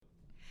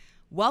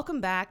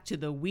Welcome back to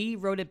the We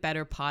Wrote It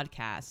Better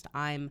podcast.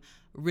 I'm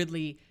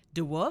Ridley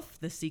DeWolf.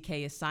 The CK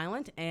is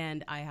silent,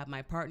 and I have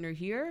my partner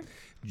here,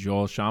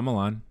 Joel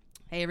Shamalan.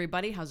 Hey,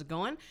 everybody. How's it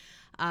going?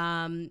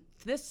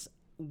 This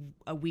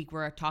week,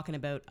 we're talking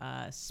about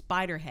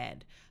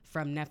Spiderhead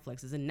from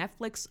Netflix. It's a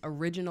Netflix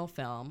original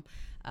film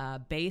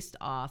based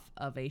off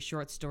of a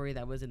short story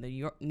that was in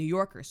the New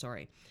Yorker.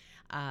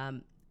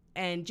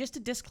 And just a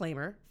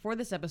disclaimer, for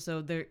this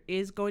episode, there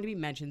is going to be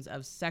mentions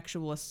of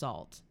sexual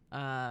assault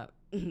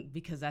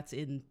because it's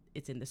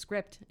in the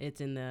script.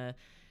 It's in the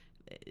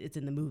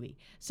movie.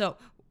 So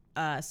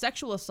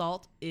sexual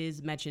assault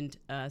is mentioned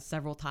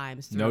several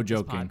times throughout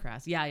this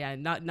podcast. Yeah,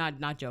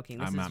 not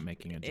joking. I'm not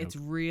making a joke. It's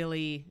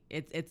really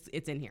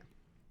it's in here.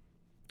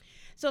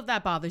 So if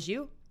that bothers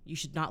you, you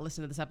should not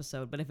listen to this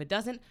episode. But if it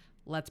doesn't,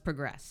 let's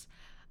progress.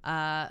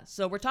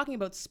 So we're talking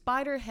about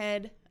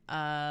Spiderhead,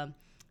 the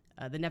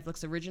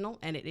Netflix original,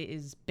 and it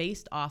is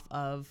based off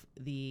of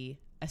the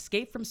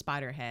Escape from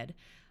Spiderhead.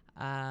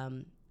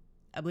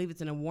 I believe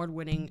it's an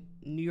award-winning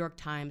New York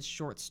Times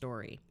short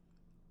story.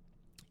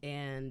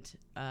 And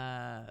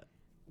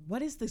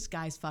what is this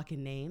guy's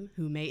fucking name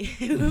who made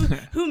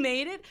who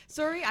made it?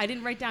 Sorry, I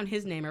didn't write down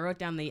his name. I wrote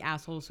down the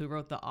assholes who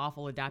wrote the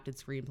awful adapted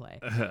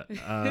screenplay.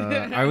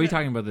 Are we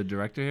talking about the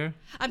director here?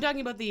 I'm talking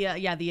about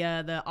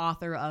the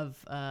author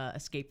of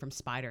Escape from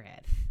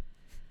Spiderhead.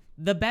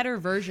 The better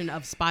version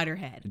of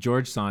Spiderhead.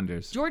 George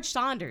Saunders.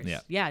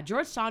 Yeah,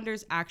 George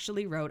Saunders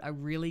actually wrote a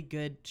really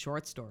good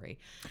short story.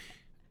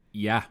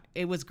 Yeah,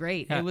 it was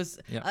great. Yeah. It was.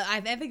 Yeah. I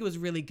think it was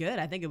really good.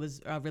 I think it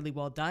was really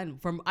well done.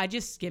 I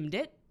just skimmed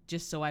it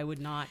just so I would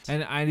not.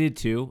 And I did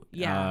too.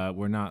 Yeah,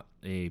 we're not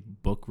a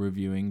book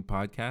reviewing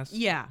podcast.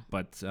 Yeah,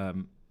 but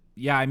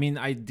yeah, I mean,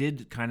 I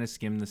did kind of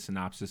skim the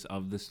synopsis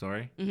of the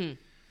story. Mm-hmm.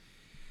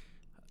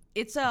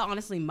 It's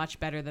honestly much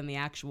better than the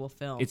actual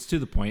film. It's to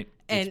the point.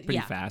 And it's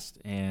pretty fast,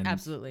 and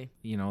absolutely,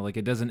 like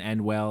it doesn't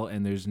end well,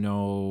 and there's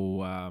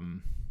no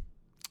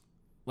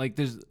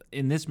there's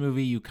in this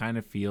movie you kind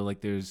of feel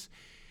like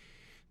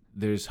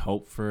there's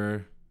hope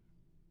for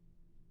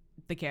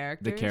the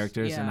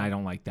characters, yeah. And I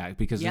don't like that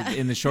because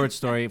in the short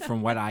story,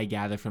 from what I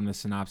gather from the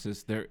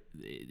synopsis,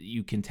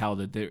 you can tell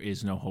that there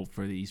is no hope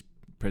for these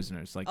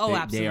prisoners. Like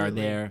they are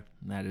there.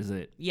 That is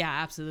it. Yeah,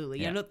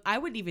 absolutely. Yeah. I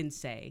would even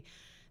say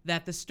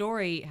that the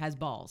story has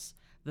balls.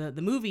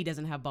 The movie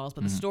doesn't have balls,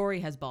 but the story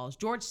has balls.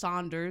 George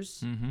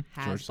Saunders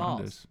has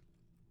balls.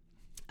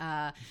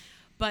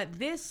 But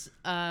this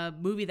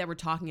movie that we're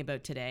talking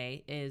about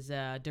today is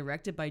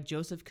directed by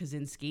Joseph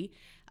Kosinski,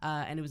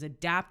 and it was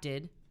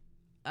adapted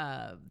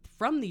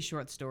from the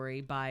short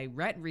story by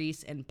Rhett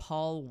Reese and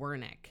Paul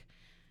Wernick.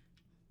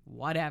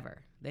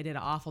 Whatever. They did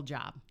an awful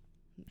job.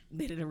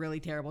 They did a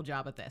really terrible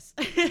job at this.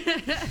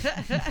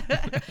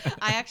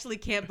 I actually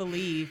can't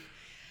believe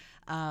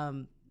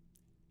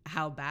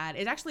how bad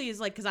it actually is.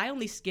 Like, because I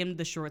only skimmed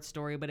the short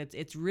story, but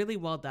it's really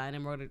well done,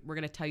 and we're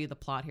going to tell you the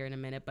plot here in a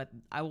minute. But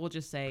I will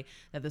just say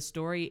that the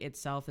story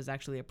itself is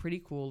actually a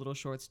pretty cool little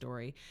short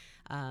story,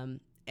 and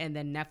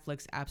then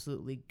Netflix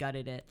absolutely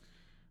gutted it.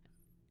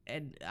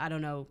 And I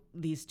don't know,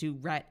 these two,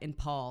 Rhett and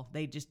Paul,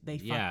 they fucked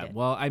it. Yeah,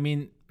 well, I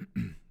mean,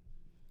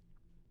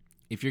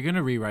 if you're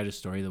gonna rewrite a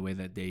story the way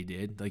that they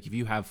did, like if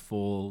you have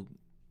full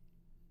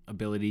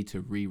ability to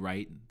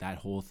rewrite that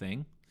whole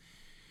thing,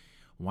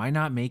 why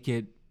not make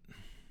it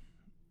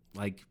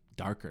like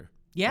darker?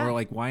 Yeah. Or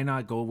like why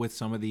not go with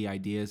some of the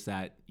ideas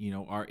that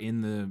are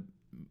in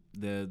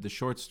the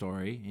short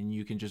story, and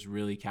you can just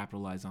really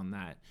capitalize on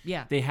that.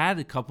 Yeah. They had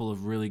a couple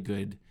of really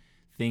good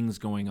things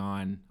going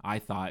on, I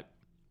thought,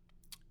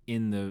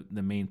 in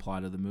the main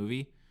plot of the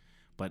movie,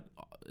 but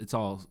it's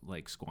all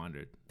like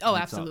squandered. Oh,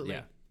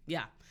 absolutely.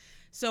 Yeah.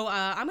 So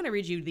I'm going to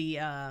read you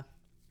the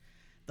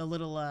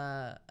little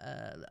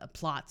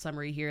plot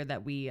summary here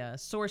that we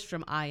sourced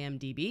from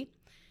IMDb.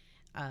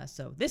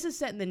 So this is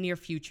set in the near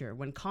future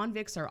when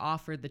convicts are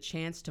offered the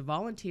chance to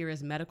volunteer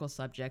as medical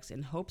subjects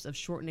in hopes of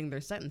shortening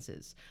their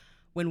sentences.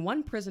 When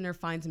one prisoner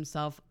finds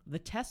himself the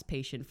test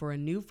patient for a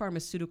new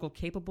pharmaceutical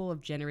capable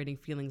of generating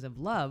feelings of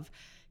love,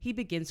 he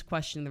begins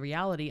questioning the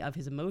reality of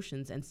his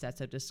emotions and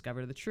sets out to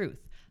discover the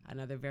truth.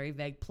 Another very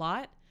vague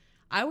plot.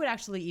 I would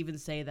actually even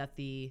say that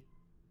the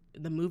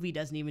movie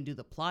doesn't even do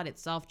the plot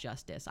itself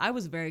justice. I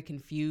was very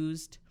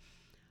confused.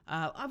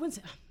 I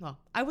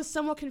was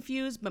somewhat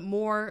confused, but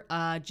more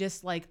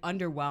just like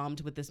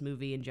underwhelmed with this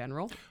movie in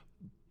general.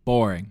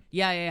 Boring.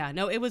 Yeah.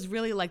 No, it was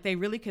really like they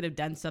really could have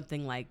done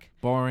something like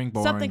boring,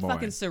 something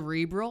fucking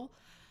cerebral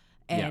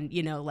and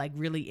like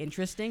really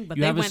interesting. But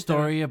you they have went a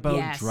story through,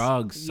 about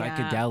drugs,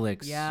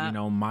 psychedelics, yeah.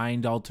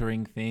 Mind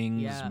altering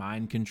things,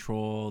 mind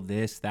control,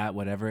 this, that,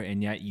 whatever,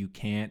 and yet you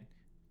can't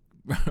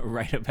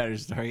write a better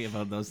story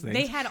about those things.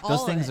 They had all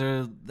those of things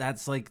it.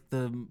 That's like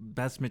the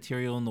best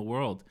material in the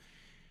world,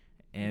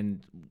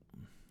 and.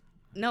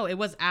 No, it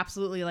was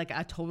absolutely like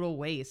a total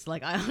waste.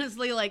 Like I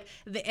honestly like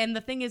and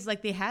the thing is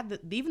like they had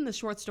even the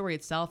short story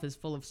itself is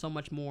full of so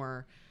much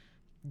more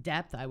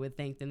depth, I would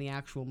think, than the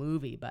actual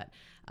movie. But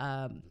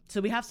so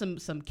we have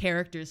some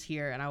characters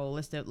here, and I will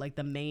list out like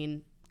the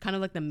main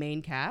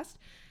cast.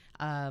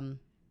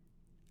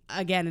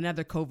 again,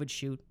 another COVID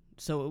shoot.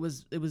 So it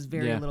was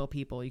very little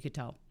people, you could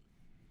tell.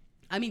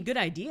 I mean, good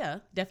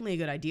idea. Definitely a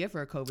good idea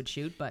for a COVID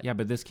shoot, but yeah,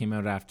 but this came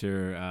out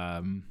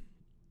after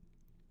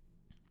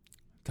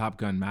Top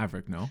Gun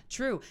Maverick, no?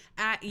 True.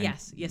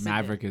 Yes,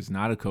 Maverick is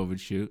not a COVID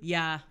shoot.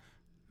 Yeah.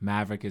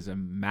 Maverick is a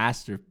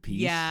masterpiece.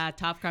 Yeah,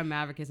 Top Gun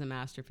Maverick is a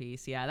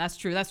masterpiece. Yeah, that's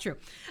true.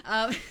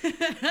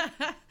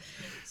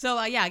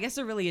 So, yeah, I guess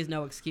there really is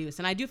no excuse.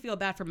 And I do feel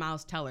bad for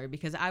Miles Teller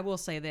because I will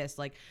say this,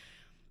 like,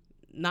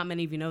 not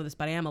many of you know this,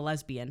 but I am a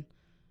lesbian.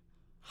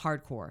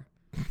 Hardcore.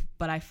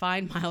 But I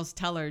find Miles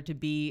Teller to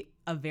be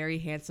a very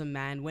handsome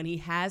man when he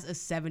has a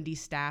 70s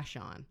stash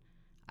on.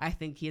 I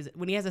think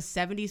when he has a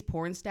 70s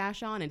porn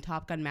stash on in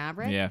Top Gun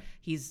Maverick,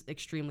 he's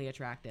extremely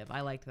attractive.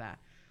 I liked that.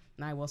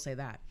 And I will say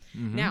that.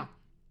 Mm-hmm. Now,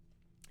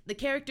 the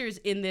characters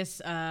in this,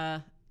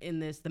 the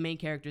main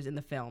characters in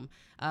the film,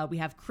 we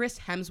have Chris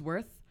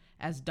Hemsworth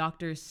as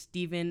Dr.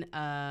 Stephen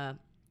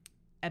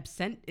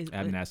Abnasty.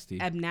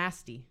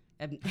 Abnasty.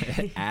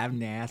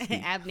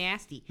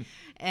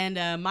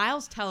 And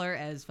Miles Teller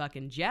as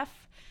fucking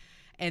Jeff.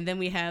 And then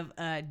we have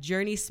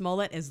Journey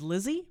Smollett as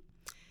Lizzie.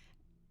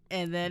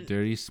 And then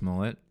Dirty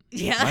Smollett.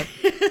 Yeah.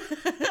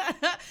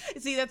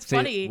 See, that's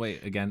funny.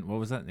 Wait, again, what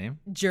was that name?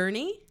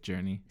 Journey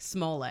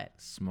Smollett.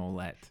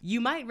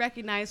 You might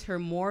recognize her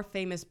more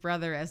famous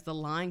brother as the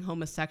lying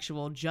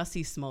homosexual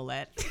Jussie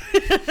Smollett.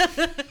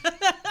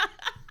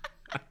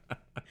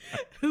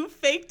 Who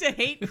faked a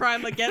hate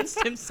crime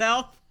against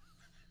himself.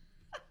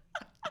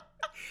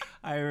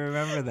 I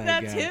remember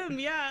that. That's him,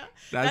 yeah.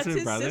 That's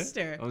his brother?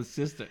 sister. Oh,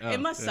 sister. Oh, it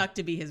must suck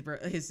to be his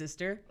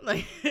sister.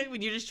 Like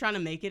when you're just trying to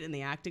make it in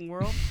the acting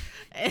world,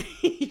 and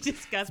you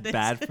just got this.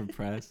 Bad for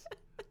press.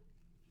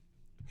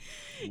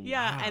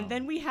 Yeah, Wow. and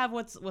then we have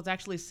what's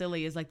actually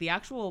silly is like the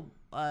actual.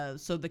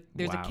 There's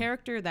a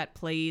character that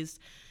plays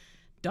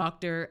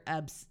Dr.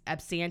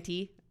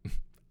 Abnasty.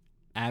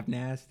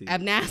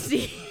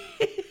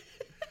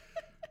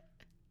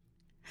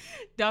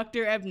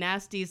 Dr.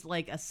 Abnasty's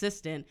like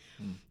assistant,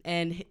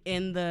 and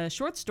in the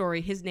short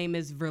story, his name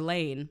is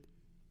Verlaine,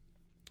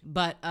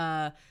 but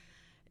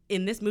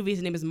in this movie,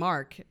 his name is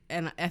Mark,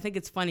 and I think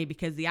it's funny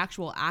because the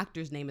actual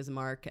actor's name is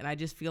Mark, and I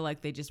just feel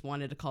like they just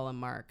wanted to call him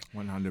Mark.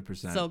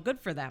 100%. So good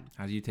for them.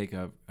 How do you take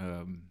a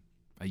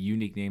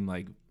unique name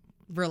like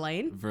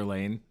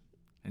Verlaine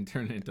and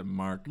turn it into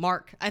Mark?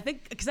 I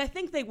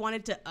think they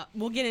wanted to.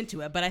 We'll get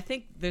into it, but I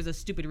think there's a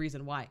stupid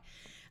reason why.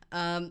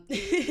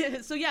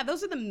 So yeah,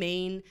 those are the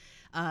main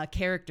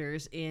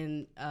characters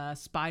in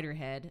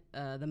Spiderhead,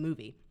 the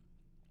movie.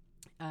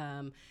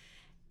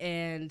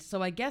 And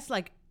so I guess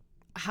like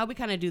how we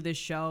kind of do this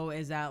show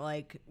is that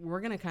like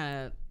we're gonna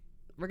kind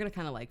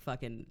of like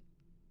fucking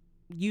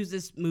use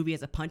this movie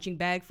as a punching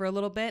bag for a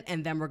little bit,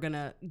 and then we're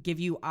gonna give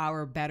you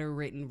our better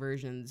written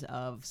versions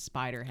of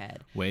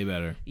Spiderhead. Way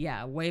better.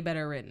 Yeah, way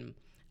better written.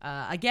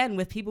 Again,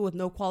 with people with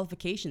no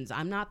qualifications.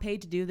 I'm not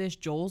paid to do this.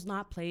 Joel's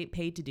not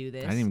paid to do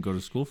this. I didn't even go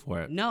to school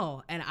for it.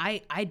 No, and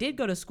I did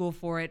go to school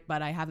for it,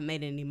 but I haven't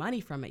made any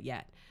money from it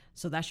yet.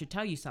 So that should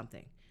tell you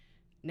something.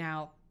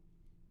 Now,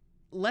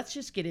 let's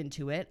just get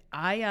into it.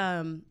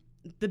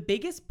 The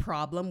biggest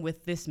problem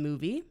with this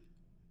movie,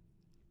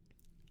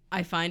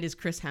 I find, is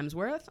Chris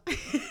Hemsworth.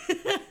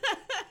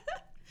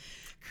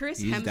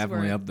 He's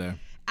definitely up there.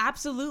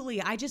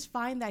 Absolutely. I just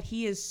find that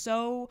he is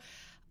so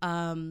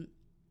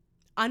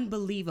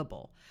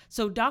unbelievable.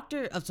 So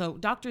Dr.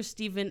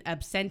 Stephen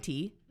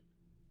Absenti,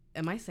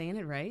 am I saying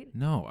it right?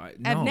 No.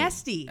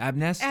 Abnasty.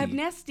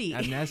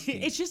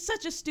 Abnasty. It's just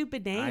such a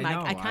stupid name.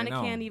 I kind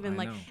of can't even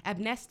like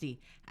Abnasty.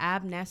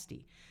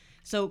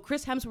 So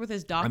Chris Hemsworth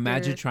is Dr.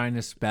 Imagine trying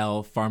to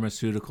spell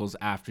pharmaceuticals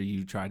after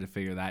you try to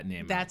figure that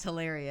name out. That's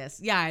hilarious.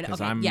 Yeah, because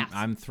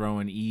I'm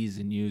throwing E's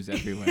and U's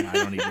everywhere. I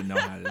don't even know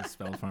how to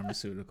spell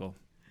pharmaceutical.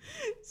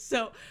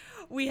 So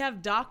we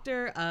have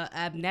Dr.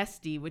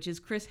 Abnasty, which is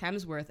Chris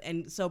Hemsworth.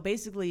 And so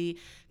basically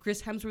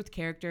Chris Hemsworth's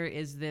character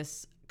is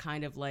this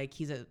kind of like,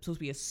 he's supposed to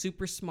be a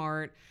super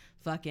smart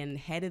fucking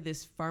head of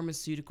this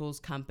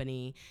pharmaceuticals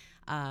company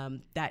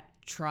that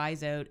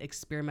tries out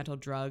experimental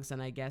drugs.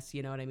 And I guess,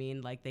 you know what I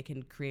mean? Like they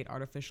can create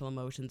artificial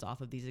emotions off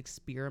of these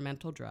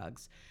experimental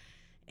drugs.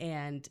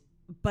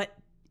 But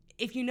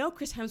if you know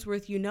Chris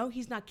Hemsworth, you know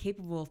he's not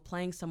capable of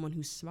playing someone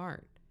who's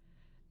smart.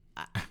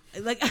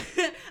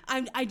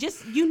 I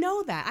just, you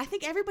know that. I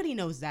think everybody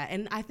knows that.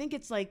 And I think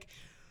it's like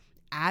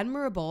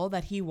admirable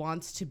that he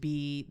wants to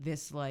be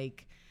this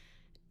like,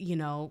 you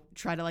know,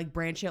 try to like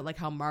branch out like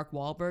how Mark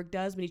Wahlberg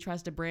does when he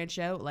tries to branch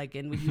out, like,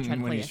 and when he tries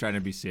to when he's trying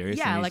to be serious,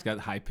 yeah, and he's got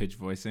high pitched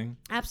voicing.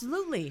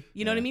 Absolutely,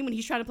 you know what I mean. When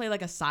he's trying to play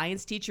like a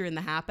science teacher in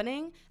The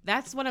Happening,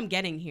 that's what I'm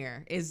getting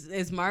here.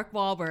 Is Mark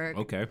Wahlberg?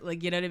 Okay,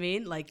 like you know what I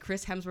mean. Like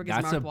Chris Hemsworth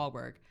is Mark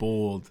Wahlberg.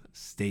 Bold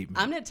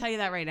statement. I'm gonna tell you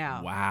that right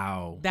now.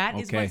 Wow, that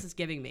is what it's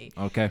giving me.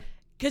 Okay,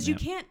 because you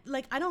can't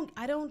like I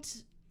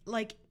don't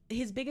like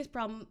his biggest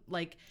problem.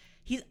 Like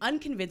he's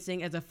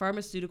unconvincing as a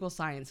pharmaceutical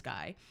science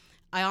guy.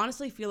 I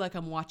honestly feel like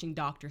I'm watching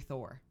Dr.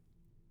 Thor.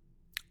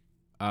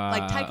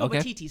 Like Taika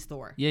Waititi's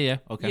Thor. Yeah,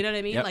 okay. You know what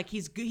I mean? Yep. Like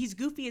he's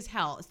goofy as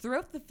hell.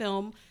 Throughout the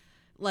film,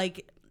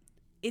 like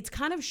it's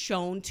kind of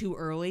shown too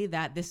early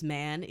that this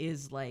man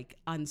is like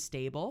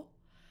unstable.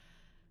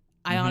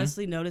 I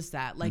honestly noticed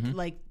that.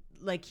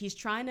 Like he's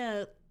trying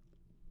to,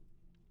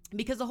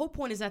 because the whole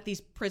point is that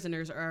these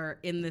prisoners are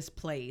in this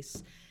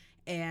place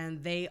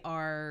and they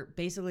are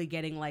basically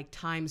getting like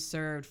time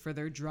served for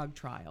their drug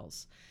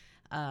trials.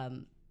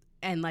 And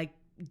like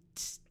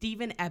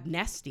Stephen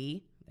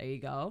Amnesty, there you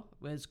go,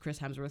 was Chris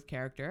Hemsworth's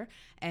character.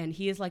 And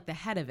he is like the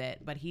head of it,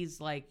 but he's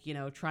like, you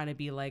know, trying to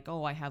be like,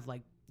 oh, I have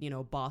like, you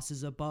know,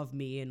 bosses above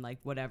me and like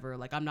whatever.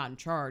 Like I'm not in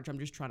charge. I'm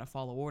just trying to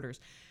follow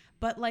orders.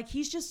 But like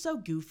he's just so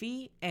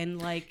goofy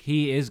and like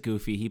he is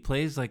goofy. He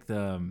plays like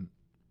a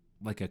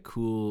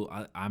cool.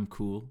 I'm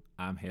cool.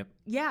 I'm hip.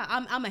 Yeah,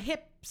 I'm a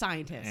hip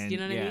scientist. And you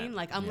know what I mean?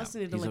 Like I'm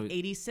listening to He's like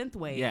 80s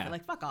synthwave. Yeah.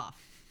 Like fuck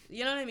off.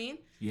 You know what I mean?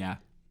 Yeah.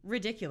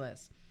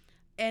 Ridiculous.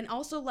 And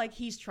also like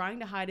he's trying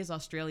to hide his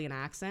Australian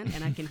accent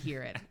and I can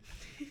hear it.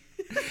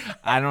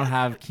 I don't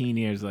have keen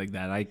ears like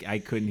that. I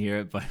couldn't hear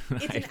it, but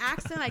it's an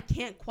accent I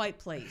can't quite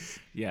place.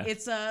 Yeah.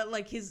 It's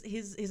like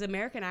his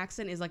American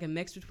accent is like a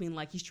mix between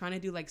like he's trying to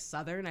do like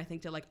Southern, I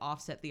think, to like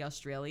offset the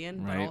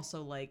Australian, right. but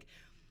also like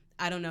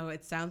I don't know,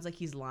 it sounds like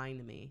he's lying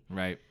to me.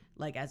 Right.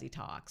 Like as he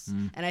talks.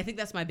 And I think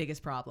that's my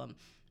biggest problem.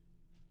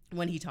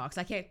 When he talks,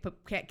 I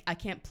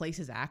can't place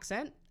his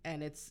accent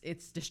and it's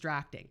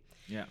distracting.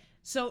 Yeah.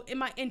 So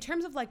in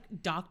terms of like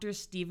Dr.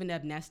 Stephen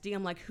Amnesty,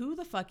 I'm like, who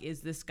the fuck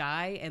is this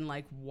guy? And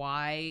like,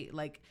 why,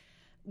 like,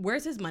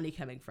 where's his money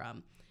coming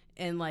from?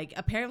 And like,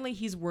 apparently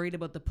he's worried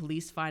about the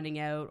police finding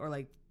out or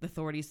like the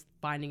authorities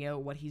finding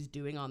out what he's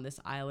doing on this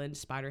island,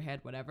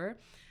 Spiderhead, whatever.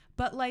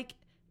 But like,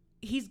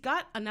 he's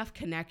got enough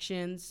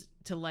connections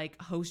to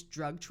like host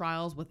drug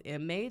trials with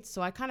inmates.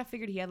 So I kind of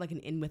figured he had like an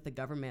in with the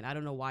government. I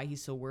don't know why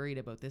he's so worried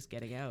about this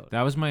getting out.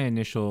 That was my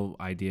initial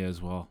idea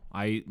as well.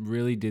 I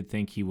really did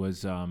think he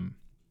was,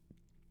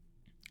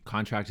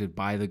 contracted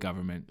by the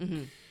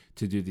government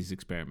to do these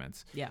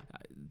experiments. Yeah.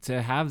 To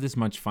have this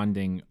much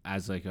funding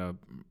as like a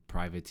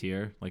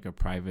privateer, like a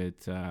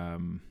private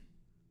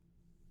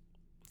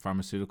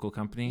pharmaceutical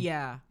company.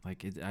 Yeah.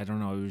 Like I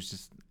don't know. It was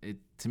just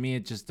to me.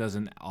 It just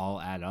doesn't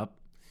all add up.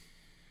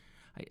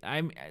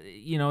 I'm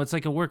you know, it's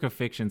like a work of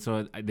fiction,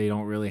 so they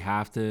don't really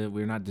have to.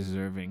 We're not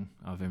deserving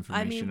of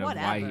information. I mean,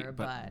 whatever. Of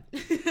why,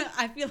 but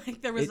I feel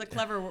like there was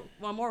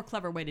a more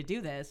clever way to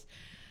do this.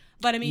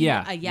 But I mean,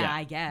 I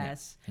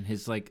guess. Yeah. And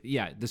his like,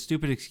 the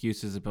stupid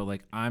excuses about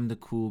like, I'm the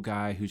cool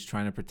guy who's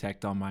trying to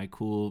protect all my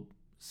cool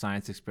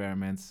science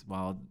experiments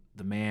while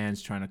the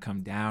man's trying to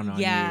come down on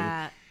you.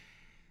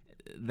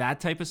 That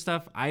type of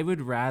stuff. I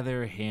would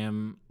rather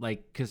him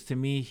like, because to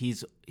me,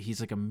 he's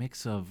like a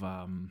mix of,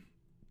 I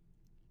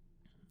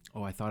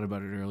thought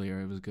about it earlier.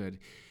 It was good.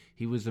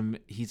 He's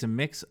a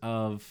mix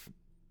of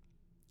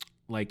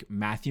like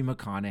Matthew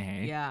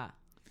McConaughey. Yeah.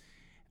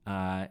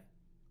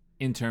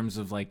 In terms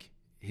of like,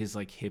 his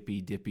like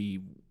hippy dippy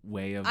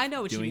way of I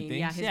know what doing you mean. things.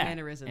 Yeah, his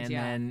mannerisms. And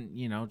then,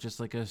 you know, just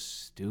like a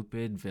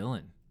stupid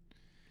villain.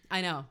 I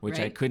know. Which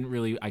right?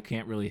 I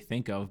can't really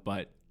think of,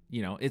 but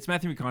you know, it's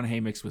Matthew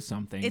McConaughey mixed with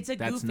something. That's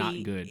goofy,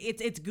 not good.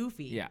 It's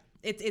goofy. Yeah.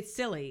 It's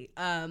silly.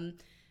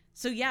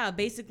 So yeah,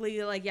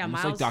 basically like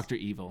Almost Miles like Dr.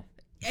 Evil.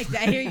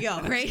 Here you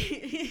go, right?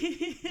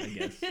 I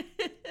guess.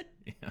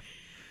 Yeah.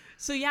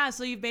 So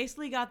you've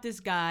basically got this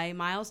guy,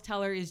 Miles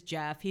Teller is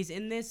Jeff. He's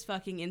in this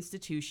fucking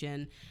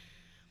institution.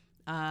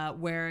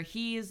 Where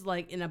he's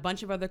like in a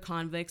bunch of other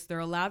convicts. They're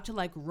allowed to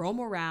like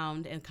roam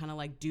around and kind of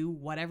like do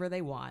whatever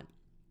they want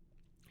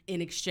in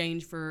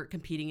exchange for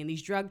competing in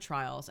these drug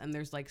trials. And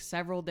there's like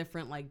several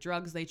different like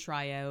drugs they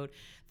try out.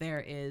 There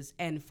is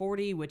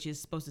N40, which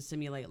is supposed to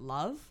simulate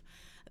love.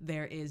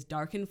 There is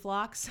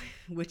Darkenflox,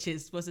 which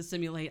is supposed to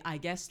simulate, I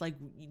guess, like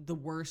the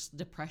worst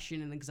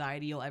depression and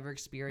anxiety you'll ever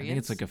experience. I think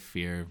it's like a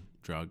fear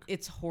drug.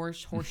 It's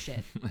horse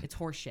shit. It's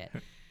horse shit.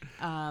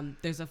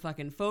 There's a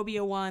fucking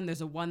phobia one.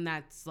 There's a one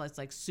that's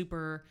like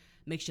super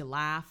makes you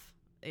laugh.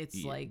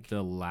 It's like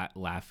the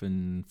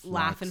laughing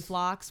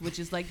flocks, which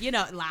is like, you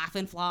know,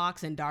 laughing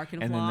flocks and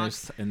darken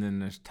flocks. And then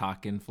there's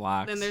talking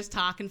flocks. Then there's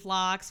talking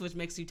flocks, which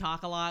makes you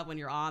talk a lot when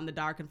you're on the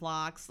darken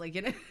flocks, like,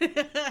 you know.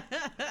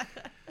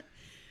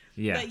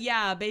 Yeah. But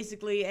yeah,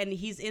 basically, and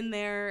he's in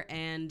there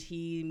and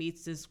he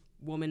meets this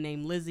woman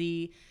named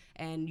Lizzie.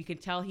 And you can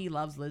tell he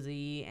loves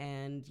Lizzie,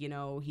 and, you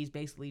know, he's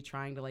basically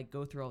trying to, like,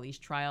 go through all these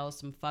trials.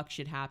 Some fuck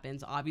shit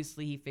happens.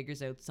 Obviously, he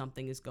figures out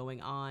something is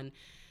going on.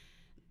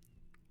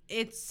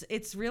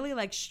 It's really,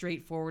 like,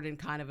 straightforward and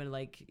kind of,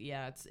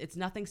 it's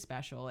nothing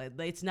special.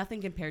 It's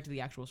nothing compared to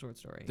the actual short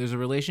story. There's a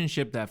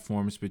relationship that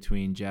forms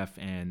between Jeff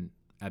and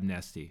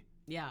Amnesty.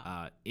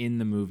 Yeah. In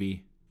the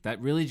movie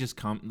that really just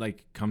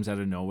comes out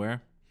of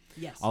nowhere.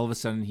 Yes. All of a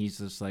sudden, he's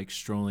just, like,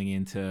 strolling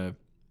into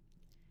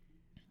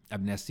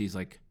Amnesty's,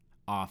 like,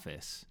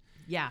 office.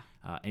 Yeah.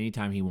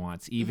 Anytime he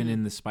wants, even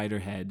in the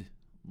Spiderhead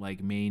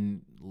like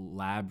main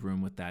lab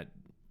room with that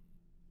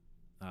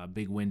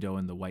big window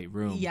in the white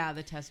room. Yeah,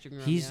 the testing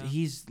room.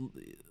 He's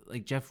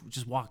like, Jeff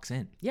just walks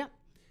in. Yeah.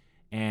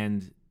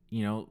 And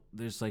you know,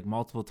 there's like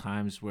multiple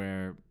times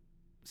where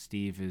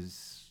Steve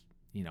is,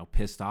 you know,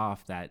 pissed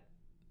off that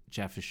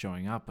Jeff is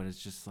showing up, but it's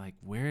just like,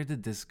 where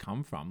did this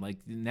come from? Like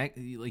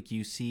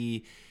you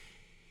see,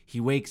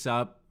 he wakes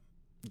up,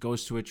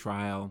 goes to a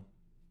trial,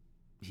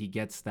 he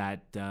gets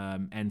that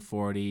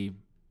N40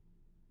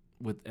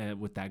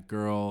 with that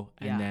girl,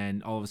 and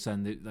then all of a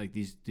sudden, like,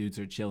 these dudes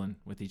are chilling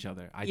with each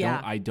other.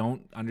 I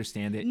don't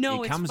understand it.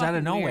 No, it it's comes out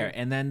of nowhere, weird.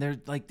 and then they're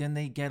like, then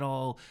they get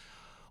all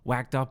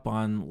whacked up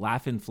on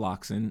laughing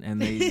floxin,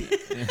 and they.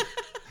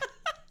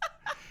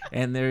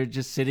 And they're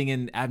just sitting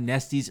in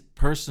Amnesty's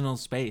personal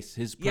space,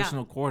 his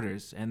personal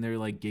quarters, and they're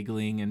like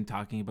giggling and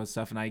talking about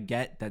stuff. And I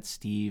get that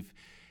Steve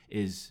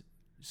is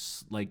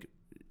like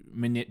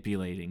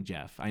manipulating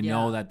Jeff. I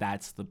know that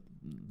that's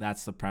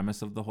the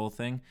premise of the whole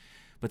thing,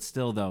 but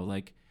still, though,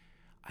 like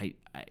I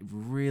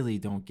really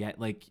don't get,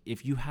 like,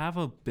 if you have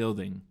a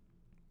building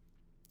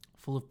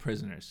full of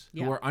prisoners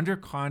who are under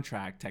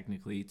contract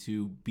technically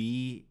to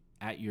be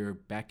at your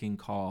beck and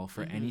call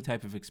for any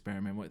type of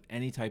experiment with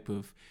any type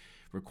of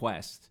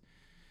request.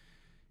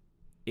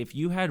 If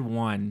you had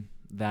one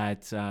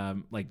that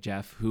like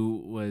Jeff,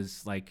 who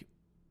was like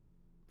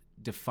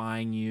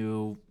defying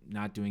you,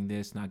 not doing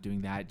this, not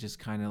doing that, just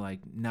kind of like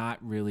not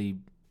really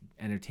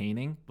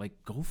entertaining, like,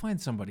 go find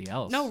somebody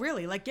else. No,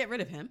 really, like, get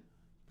rid of him.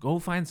 Go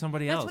find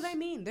somebody else. That's what I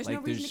mean. There's like,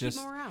 no reason to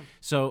keep him around.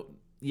 So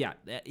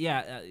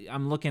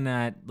I'm looking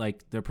at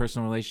like their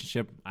personal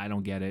relationship. I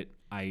don't get it.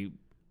 I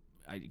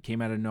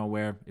came out of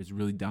nowhere. It's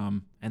really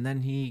dumb. And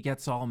then he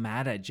gets all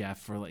mad at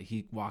Jeff for, like,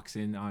 he walks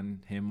in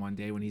on him one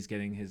day when he's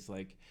getting his,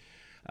 like,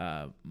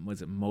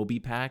 was it Moby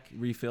pack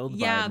refilled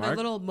by Mark? Yeah, the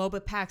little Moby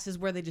packs is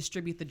where they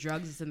distribute the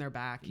drugs that's in their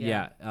back.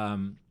 Yeah.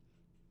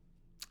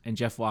 And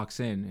Jeff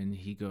walks in and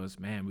he goes,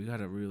 "Man, we got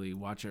to really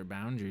watch our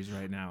boundaries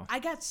right now." I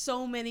got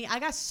so many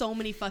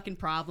fucking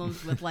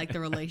problems with, like, the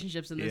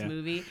relationships in this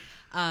movie.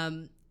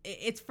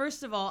 It's,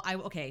 first of all,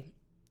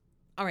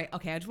 all right,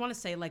 I just want to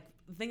say, like,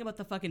 the thing about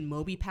the fucking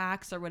Moby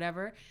packs or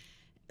whatever,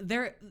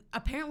 they're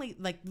apparently,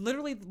 like,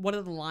 literally one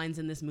of the lines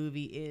in this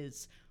movie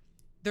is,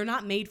 they're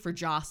not made for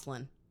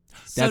Jocelyn.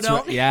 So That's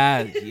don't. Right.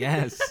 Yeah.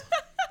 Yes.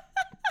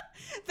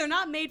 They're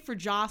not made for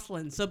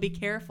Jocelyn, so be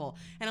careful.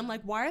 And I'm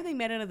like, why are they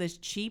made out of this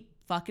cheap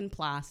fucking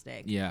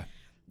plastic? Yeah.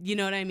 You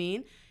know what I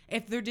mean?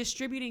 If they're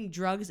distributing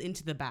drugs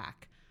into the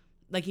back,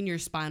 like in your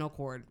spinal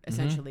cord,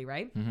 essentially,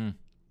 right? Mm-hmm.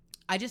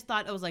 I just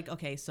thought, I was like,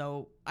 okay,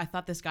 so I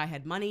thought this guy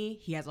had money.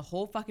 He has a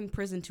whole fucking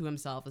prison to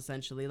himself,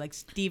 essentially, like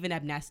Stephen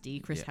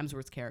Abnesti, Chris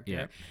Hemsworth's character.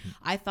 Yeah.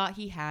 I thought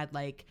he had,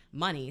 like,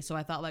 money. So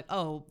I thought, like,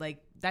 oh,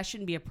 like, that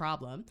shouldn't be a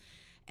problem.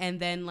 And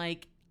then,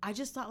 like, I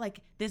just thought, like,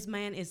 this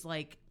man is,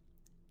 like,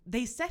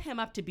 they set him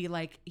up to be,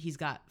 like, he's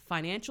got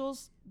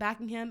financials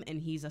backing him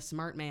and he's a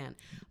smart man.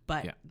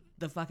 But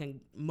the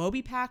fucking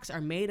Moby packs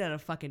are made out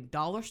of fucking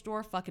dollar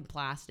store fucking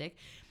plastic.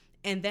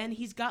 And then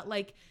he's got,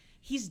 like,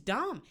 he's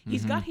dumb.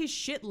 He's got his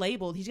shit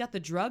labeled. He's got the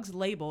drugs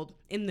labeled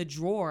in the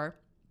drawer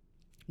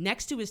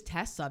next to his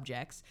test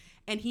subjects.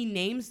 And he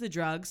names the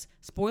drugs,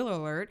 spoiler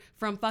alert,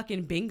 from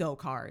fucking bingo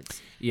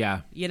cards.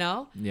 Yeah. You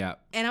know? Yeah.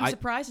 And I'm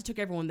surprised it took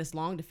everyone this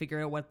long to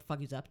figure out what the fuck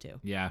he's up to.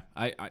 Yeah.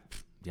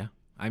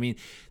 I mean,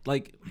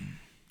 like,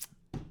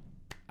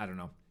 I don't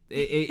know.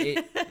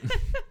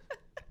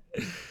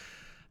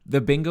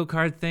 The bingo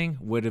card thing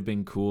would have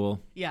been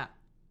cool. Yeah.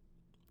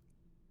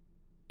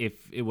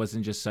 If it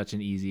wasn't just such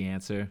an easy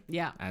answer.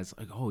 Yeah. As,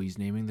 like, oh, he's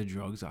naming the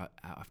drugs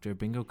after a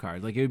bingo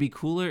card. Like, it would be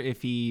cooler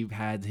if he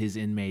had his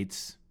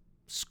inmates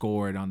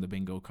scored on the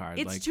bingo card.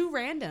 It's like, too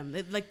random.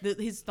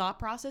 His thought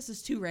process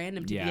is too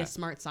random to be a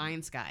smart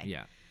science guy.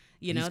 Yeah.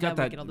 You know, he's got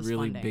that all this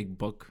really funding. big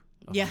book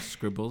of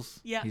scribbles.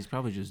 Yeah. He's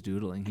probably just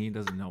doodling. He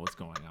doesn't know what's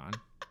going on.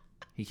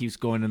 He keeps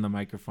going in the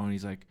microphone.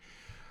 He's like,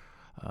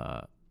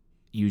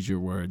 use your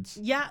words.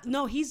 Yeah.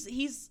 No,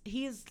 he's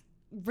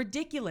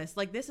ridiculous.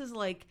 Like, this is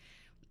like,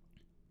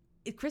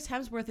 Chris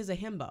Hemsworth is a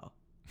himbo.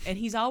 And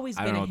he's always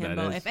been a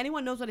himbo. If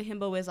anyone knows what a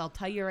himbo is, I'll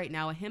tell you right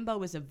now. A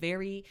himbo is a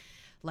very,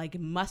 like,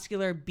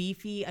 muscular,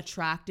 beefy,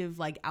 attractive,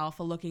 like,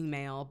 alpha-looking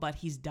male, but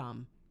he's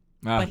dumb.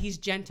 But he's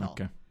gentle.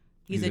 Okay.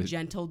 He's a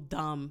gentle,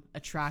 dumb,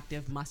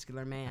 attractive,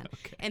 muscular man.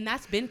 Okay. And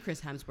that's been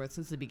Chris Hemsworth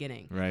since the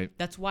beginning. Right.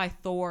 That's why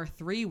Thor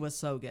 3 was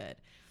so good.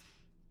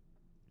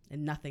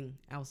 And nothing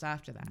else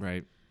after that.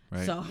 Right.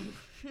 Right. So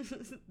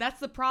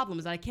that's the problem,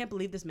 is that I can't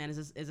believe this man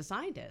is a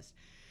scientist.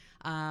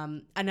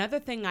 Another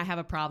thing I have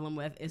a problem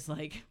with is,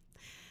 like,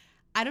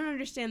 I don't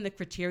understand the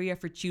criteria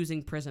for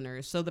choosing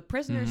prisoners. So the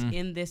prisoners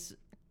in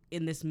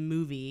this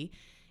movie,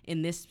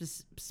 in this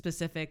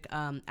specific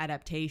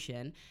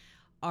adaptation,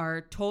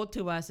 are told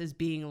to us as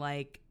being,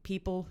 like,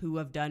 people who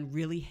have done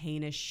really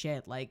heinous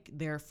shit. Like,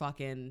 they're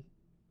fucking,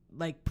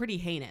 like, pretty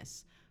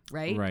heinous,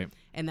 right? Right.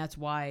 And that's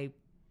why,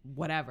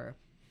 whatever.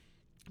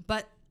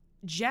 But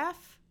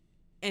Jeff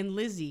and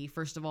Lizzie,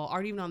 first of all,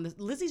 aren't even on this.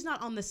 Lizzie's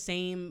not on the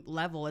same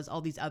level as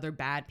all these other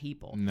bad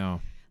people.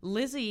 No.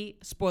 Lizzie,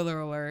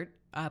 spoiler alert,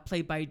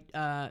 played by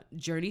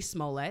Dirty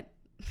Smollett.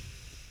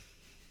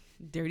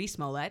 Dirty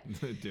Smollett.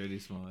 Dirty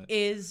Smollett.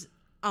 Is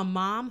a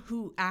mom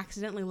who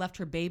accidentally left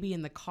her baby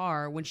in the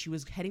car when she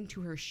was heading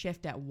to her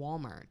shift at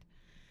Walmart.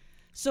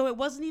 So it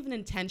wasn't even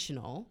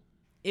intentional.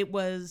 It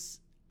was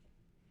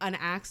an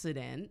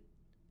accident.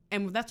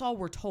 and that's all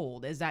we're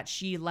told, is that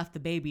she left the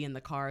baby in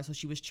the car, so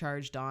she was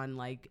charged on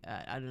like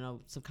I don't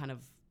know, some kind of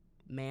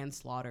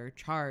manslaughter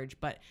charge.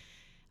 But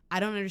I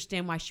don't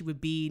understand why she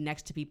would be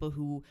next to people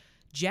who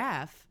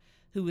Jeff,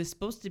 who is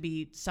supposed to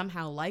be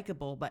somehow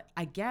likable, but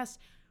I guess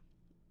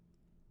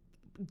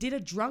did a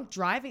drunk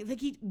driving, like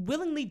he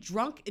willingly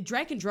drank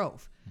and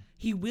drove.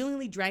 He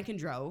willingly drank and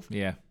drove.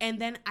 Yeah. And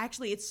then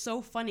actually it's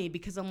so funny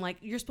because I'm like,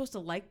 you're supposed to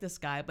like this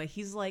guy, but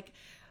he's like,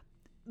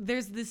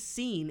 there's this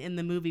scene in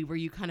the movie where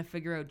you kind of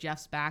figure out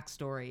Jeff's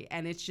backstory,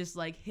 and it's just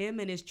like him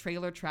and his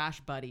trailer trash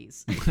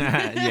buddies.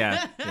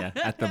 Yeah.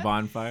 At the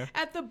bonfire.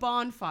 At the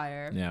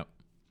bonfire. Yeah.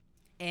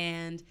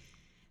 And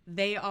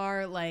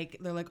they're like,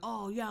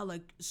 oh yeah,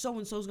 like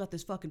so-and-so's got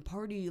this fucking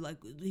party, like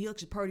he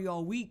likes to party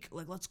all week,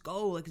 like let's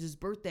go, like it's his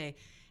birthday.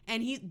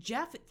 And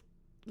Jeff,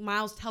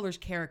 Miles Teller's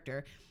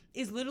character,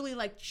 is literally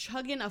like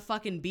chugging a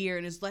fucking beer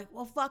and is like,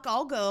 well fuck,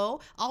 I'll go,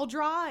 I'll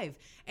drive.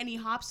 And he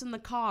hops in the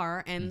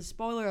car, and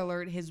spoiler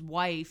alert, his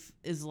wife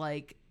is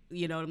like,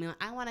 you know what I mean,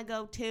 like, I want to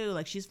go too,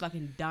 like she's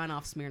fucking done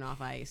off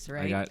Smirnoff Ice,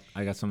 right?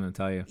 I got something to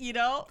tell you. You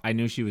know, I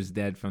knew she was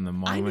dead from the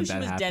moment that happened. I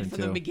knew she was dead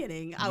from the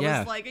beginning. I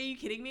was like, are you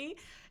kidding me?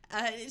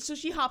 So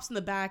she hops in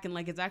the back, and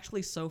like it's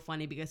actually so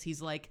funny because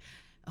he's like,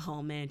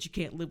 oh man, you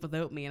can't live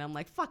without me. And I'm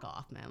like, fuck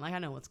off, man. Like I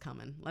know what's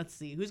coming. Let's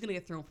see who's gonna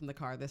get thrown from the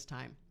car this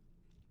time.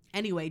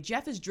 Anyway,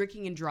 Jeff is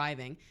drinking and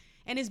driving,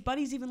 and his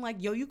buddy's even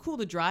like, yo, you cool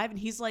to drive? And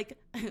he's like,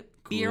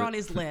 beer on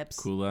his lips.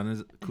 Cool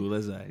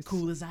as ice.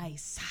 Cool as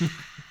ice.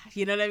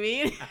 You know what I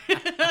mean?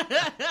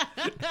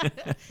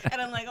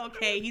 And I'm like,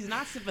 okay, he's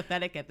not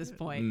sympathetic at this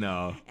point.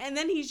 No. And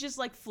then he's just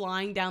like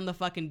flying down the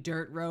fucking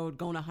dirt road,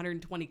 going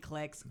 120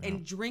 clicks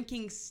and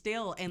drinking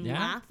still and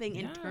laughing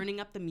and turning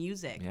up the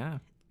music. Yeah.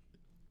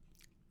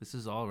 This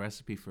is all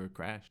recipe for a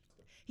crash.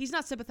 He's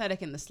not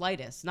sympathetic in the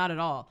slightest. Not at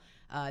all,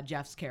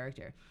 Jeff's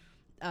character.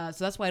 So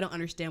that's why I don't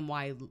understand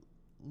why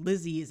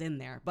Lizzie is in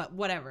there. But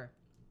whatever.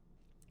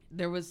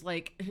 There was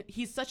like,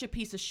 he's such a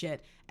piece of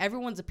shit.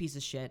 Everyone's a piece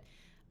of shit,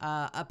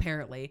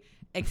 apparently,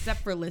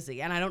 except for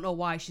Lizzie. And I don't know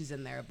why she's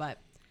in there,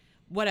 but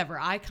whatever.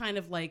 I kind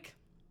of like,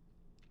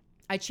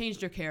 I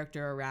changed her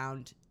character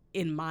around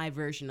in my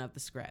version of the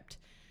script.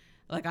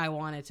 Like I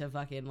wanted to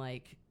fucking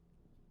like,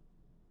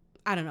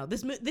 I don't know.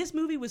 This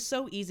movie was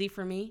so easy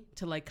for me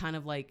to like kind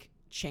of like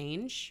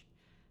change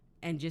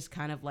and just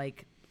kind of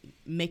like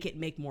make it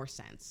make more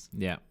sense.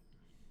 Yeah.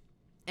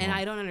 And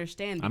I don't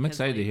understand. I'm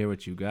excited to hear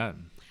what you got.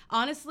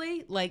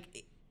 Honestly,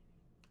 like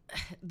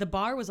the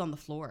bar was on the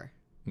floor.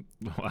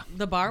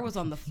 The bar was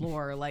on the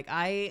floor. Like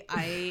I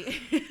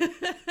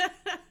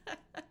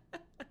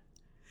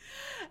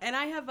and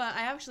I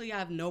actually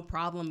have no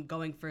problem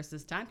going first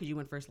this time because you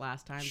went first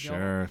last time, Joel.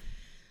 Sure.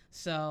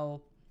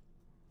 So,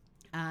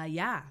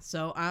 yeah.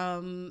 So,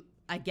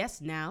 I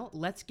guess now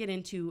let's get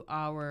into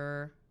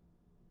our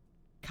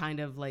kind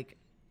of like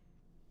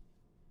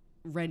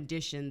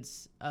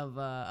renditions of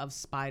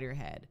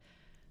Spiderhead.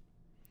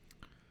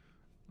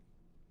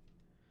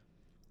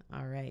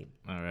 All right.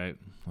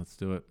 Let's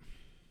do it.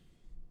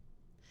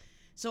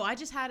 So I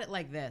just had it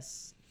like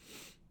this.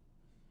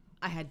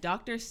 I had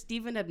Dr.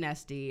 Stephen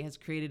Abnesti has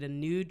created a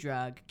new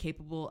drug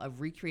capable of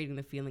recreating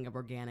the feeling of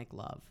organic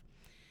love.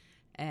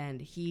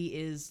 And he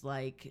is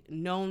like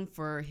known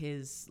for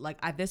his, like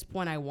at this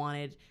point I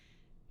wanted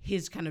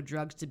his kind of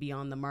drugs to be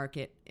on the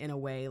market in a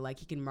way, like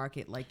he can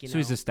market, like, you know. So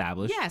he's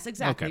established? Yes,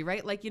 exactly, okay.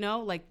 Right? Like, you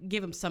know, like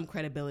give him some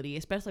credibility,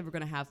 especially if we're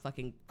going to have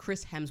fucking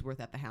Chris Hemsworth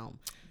at the helm.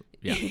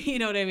 Yeah. You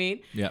know what I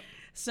mean? Yeah.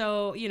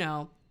 So, you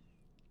know,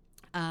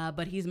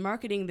 but he's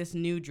marketing this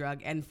new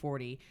drug,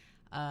 N40,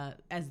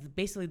 as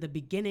basically the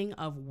beginning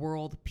of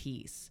world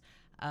peace.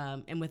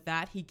 And with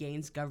that, he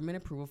gains government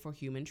approval for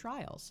human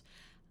trials.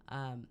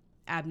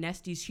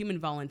 Abnesti's human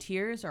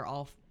volunteers are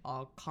all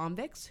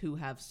convicts who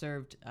have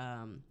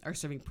are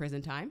serving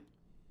prison time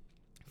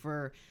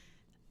for,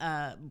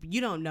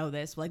 you don't know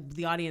this, like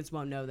the audience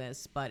won't know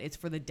this, but it's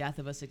for the death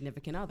of a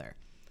significant other.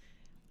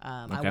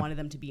 Okay. I wanted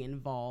them to be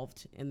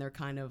involved in their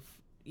kind of,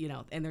 you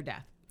know, in their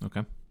death.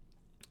 Okay.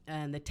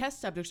 And the test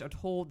subjects are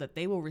told that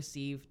they will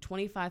receive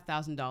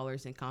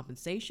 $25,000 in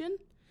compensation,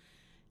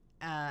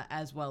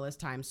 as well as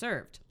time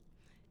served.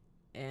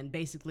 And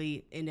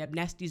basically, in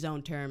Abnesti's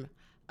own term,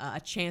 a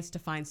chance to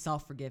find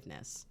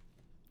self-forgiveness,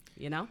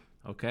 you know?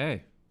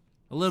 Okay.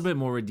 A little bit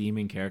more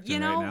redeeming character, you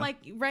know, right now. like,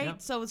 right?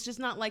 Yep. So it's just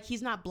not like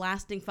he's not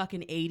blasting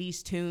fucking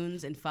 80s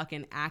tunes and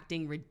fucking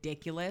acting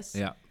ridiculous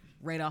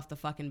right off the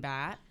fucking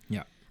bat.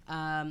 Yeah.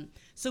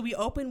 So we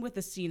open with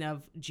a scene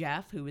of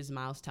Jeff, who is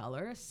Miles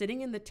Teller,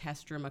 sitting in the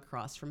test room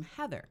across from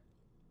Heather,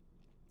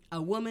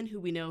 a woman who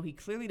we know he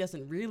clearly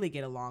doesn't really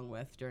get along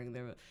with during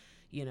the,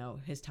 you know,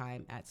 his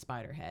time at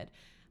Spiderhead.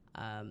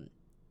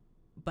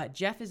 But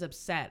Jeff is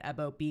upset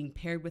about being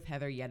paired with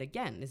Heather yet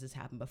again. This has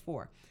happened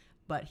before.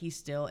 But he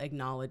still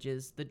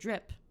acknowledges the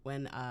drip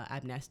when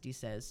Abnesti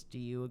says, do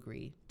you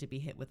agree to be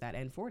hit with that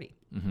N40?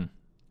 Mm-hmm.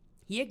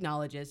 He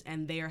acknowledges,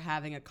 and they are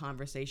having a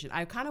conversation.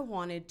 I kind of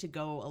wanted to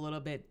go a little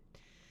bit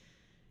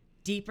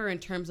deeper in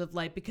terms of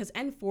like, because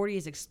N40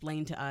 is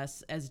explained to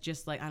us as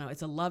just like, I don't know,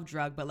 it's a love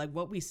drug, but like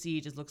what we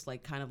see just looks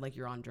like kind of like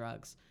you're on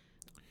drugs.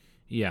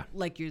 Yeah.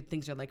 like your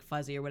things are like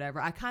fuzzy or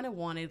whatever. I kind of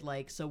wanted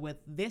like, so with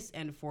this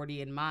N40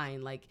 in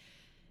mind, like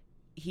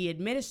he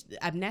administers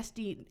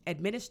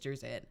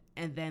it,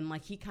 and then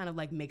like he kind of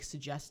like makes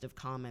suggestive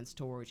comments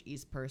towards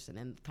each person,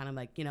 and kind of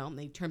like, you know, and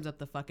he turns up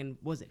the fucking,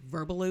 was it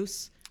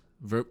Verbaluse?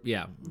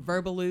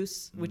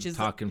 Verbaluse, which is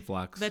talking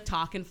flocks. The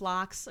talking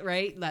flocks,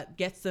 right? That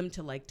gets them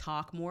to like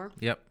talk more.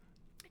 Yep.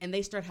 And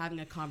they start having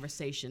a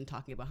conversation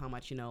talking about how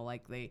much, you know,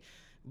 like they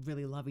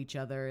really love each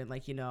other, and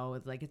like, you know,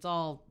 it's like, it's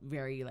all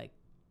very like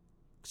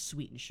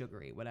sweet and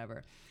sugary,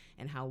 whatever,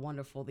 and how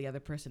wonderful the other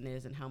person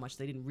is, and how much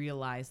they didn't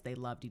realize they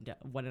loved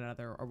one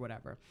another or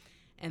whatever.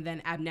 And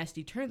then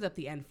Abnesti turns up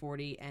the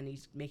N40, and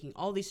he's making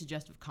all these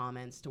suggestive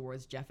comments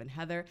towards Jeff and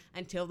Heather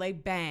until they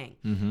bang.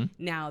 Mm-hmm.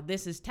 Now,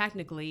 this is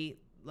technically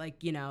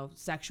like, you know,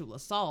 sexual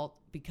assault,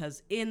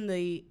 because in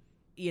the,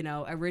 you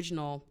know,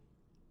 original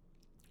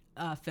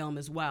film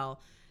as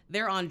well,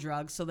 they're on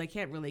drugs, so they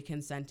can't really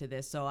consent to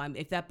this. So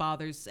if that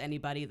bothers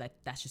anybody,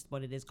 that's just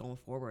what it is going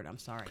forward. I'm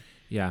sorry.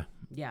 Yeah.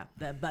 Yeah,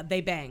 but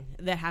they bang.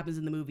 That happens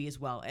in the movie as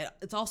well.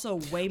 It's also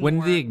way more.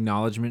 Wouldn't the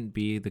acknowledgement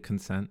be the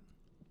consent?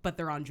 But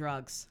they're on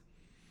drugs.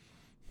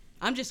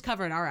 I'm just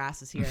covering our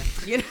asses here.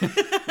 You know?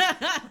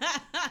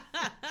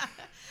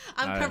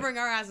 I'm covering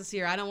our asses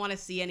here. I don't want to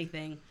see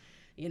anything,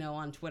 you know,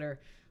 on Twitter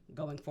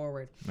going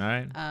forward. All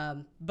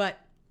right. But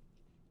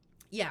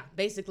yeah,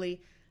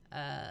 basically,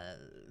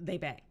 they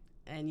bang.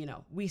 And, you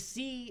know, we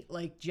see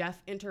like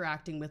Jeff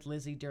interacting with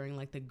Lizzie during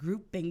like the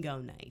group bingo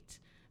night,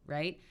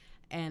 right?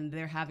 And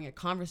they're having a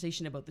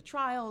conversation about the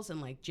trials,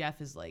 and like Jeff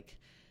is like,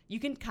 you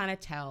can kind of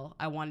tell.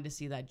 I wanted to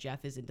see that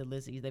Jeff is into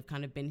Lizzie. They've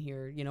kind of been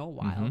here, you know, a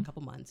while, a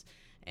couple months.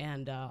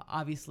 And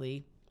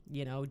obviously,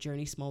 you know,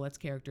 Journey Smollett's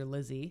character,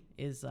 Lizzie,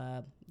 is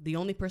the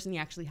only person he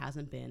actually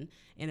hasn't been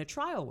in a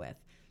trial with.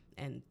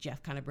 And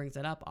Jeff kind of brings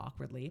it up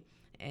awkwardly.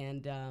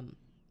 And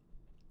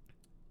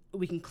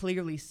we can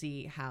clearly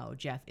see how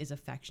Jeff is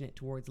affectionate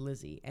towards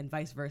Lizzie and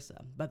vice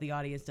versa. But the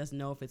audience doesn't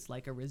know if it's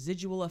like a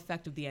residual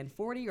effect of the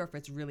N40 or if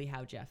it's really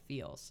how Jeff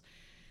feels.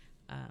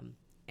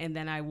 And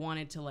then I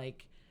wanted to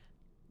like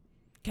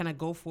kind of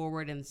go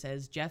forward and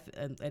says Jeff,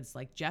 it's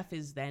like Jeff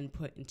is then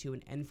put into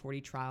an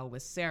N40 trial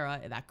with Sarah,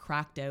 that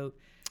cracked out.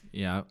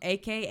 Yeah.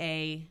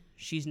 AKA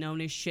she's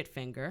known as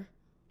Shitfinger.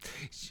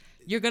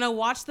 You're going to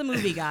watch the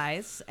movie,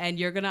 guys, and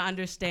you're going to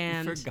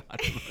understand. I forgot about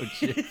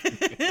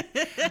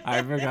Shitfinger.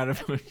 I forgot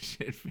about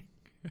Shitfinger.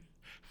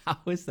 How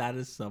is that a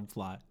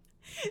subplot?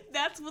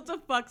 That's what the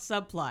fuck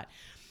subplot.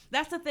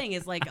 That's the thing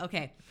is like,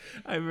 okay.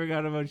 I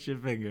forgot about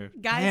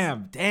Shitfinger. Guys,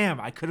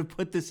 damn, I could have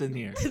put this in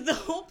here. The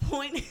whole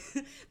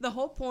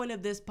point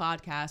of this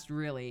podcast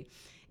really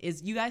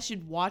is you guys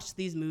should watch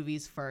these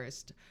movies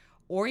first,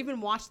 or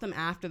even watch them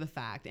after the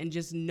fact, and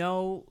just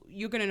know,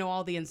 you're going to know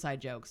all the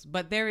inside jokes.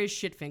 But there is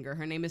Shitfinger.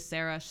 Her name is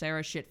Sarah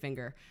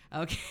Shitfinger.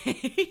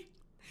 Okay?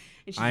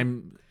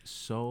 I'm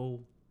so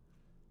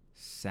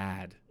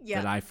sad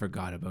that I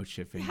forgot about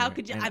Shitfinger. How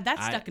could you?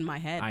 That's stuck in my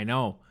head. I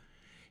know.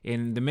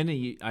 And the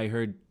minute I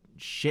heard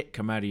shit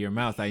come out of your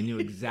mouth, I knew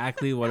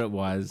exactly what it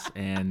was.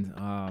 And,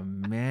 oh,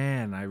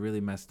 man, I really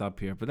messed up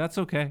here. But that's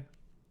okay.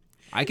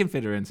 I can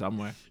fit her in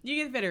somewhere.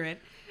 You can fit her in.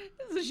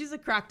 So she's a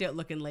cracked out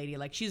looking lady.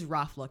 Like, she's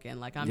rough looking.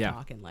 Like, I'm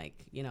talking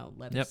like, you know,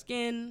 leather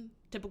skin,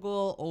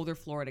 typical older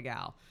Florida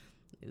gal.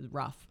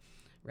 Rough,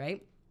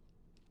 right?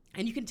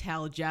 And you can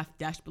tell Jeff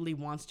desperately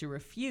wants to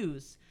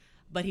refuse,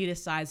 but he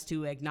decides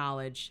to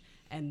acknowledge,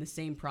 and the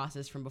same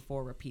process from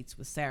before repeats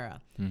with Sarah.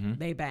 Mm-hmm.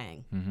 They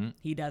bang. Mm-hmm.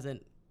 He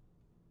doesn't.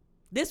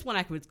 This one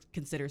I would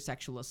consider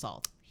sexual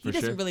assault. He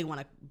doesn't really want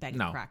to bang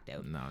a cracked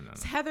out. No.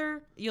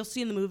 Heather, you'll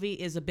see in the movie,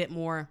 is a bit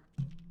more.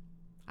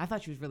 I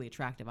thought she was really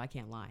attractive. I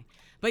can't lie.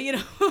 But, you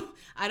know,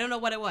 I don't know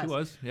what it was. She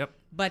was, yep.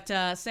 But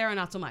Sarah,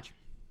 not so much.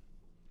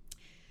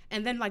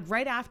 And then, like,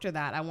 right after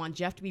that, I want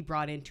Jeff to be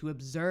brought in to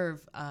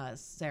observe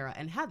Sarah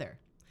and Heather.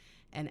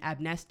 And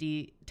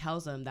Abnesti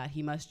tells him that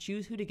he must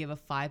choose who to give a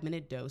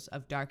 5-minute dose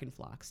of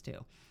Darkenflox to.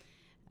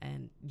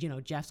 And, you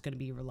know, Jeff's going to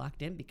be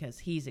reluctant because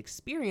he's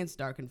experienced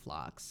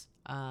Darkenflox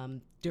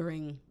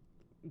during,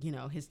 you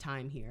know, his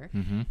time here,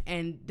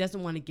 and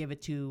doesn't want to give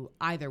it to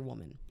either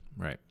woman.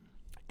 Right.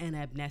 And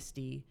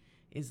Abnesti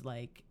is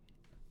like,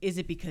 is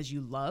it because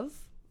you love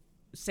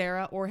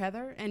Sarah or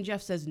Heather? And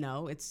Jeff says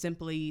no, it's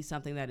simply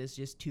something that is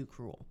just too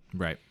cruel.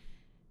 Right.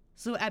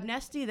 So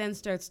Abnesti then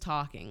starts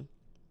talking,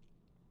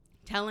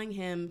 telling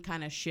him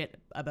kind of shit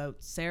about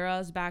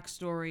Sarah's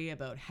backstory,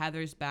 about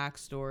Heather's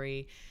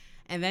backstory.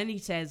 And then he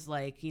says,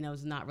 like, you know,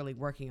 it's not really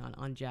working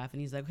on Jeff.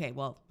 And he's like, okay,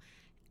 well,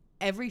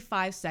 every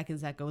 5 seconds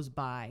that goes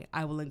by,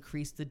 I will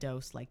increase the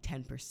dose like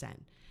 10%.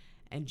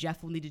 And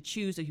Jeff will need to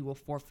choose, or he will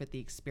forfeit the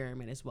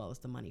experiment as well as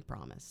the money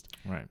promised.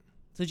 Right.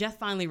 So Jeff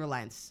finally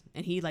relents,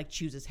 and he, like,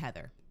 chooses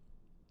Heather.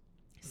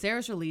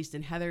 Sarah's released,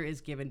 and Heather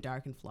is given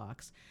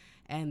Darkenflox.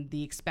 And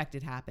the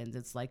expected happens.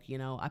 It's like, you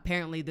know,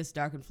 apparently this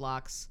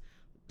Darkenflox,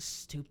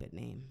 stupid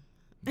name.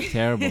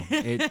 Terrible.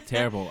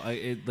 Terrible.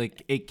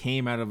 It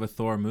came out of a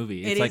Thor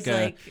movie. It's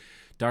like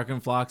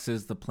Darkenflox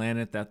is the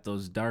planet that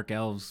those dark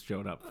elves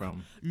showed up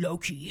from.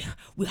 Loki,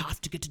 we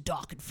have to get to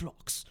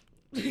Darkenflox.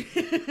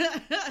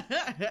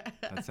 That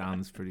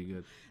sounds pretty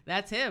good.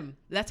 That's him.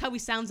 That's how he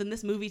sounds in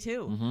this movie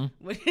too.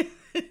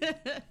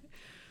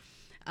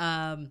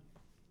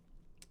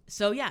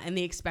 So yeah, and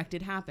the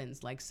expected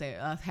happens. Like, say,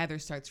 Heather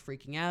starts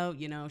freaking out.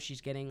 You know, she's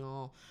getting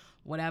all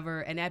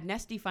whatever. And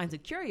Abnesti finds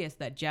it curious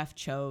that Jeff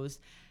chose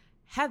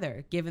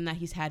Heather, given that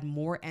he's had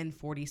more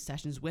N40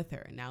 sessions with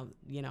her. Now,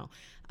 you know,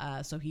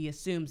 so he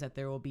assumes that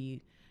there will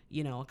be,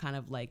 you know, a kind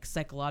of like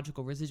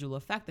psychological residual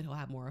effect that he'll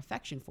have more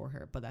affection for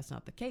her, but that's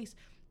not the case.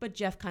 But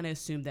Jeff kind of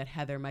assumed that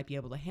Heather might be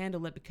able to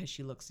handle it because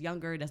she looks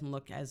younger, doesn't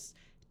look as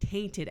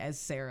tainted as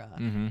Sarah.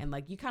 And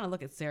like, you kind of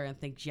look at Sarah and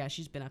think, yeah,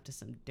 she's been up to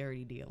some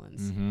dirty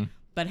dealings.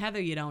 But Heather,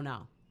 you don't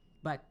know.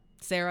 But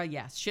Sarah,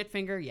 yes.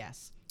 Shitfinger,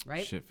 yes.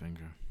 Right?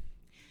 Shitfinger.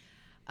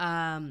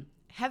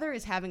 Heather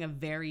is having a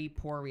very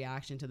poor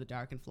reaction to the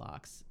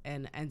Darkenflox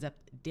and ends up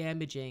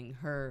damaging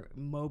her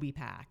Moby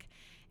pack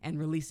and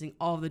releasing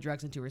all of the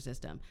drugs into her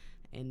system.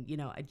 And, you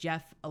know,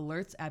 Jeff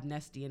alerts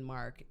Abnesti and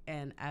Mark,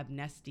 and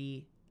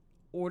Abnesti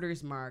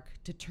orders Mark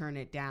to turn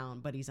it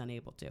down, but he's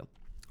unable to.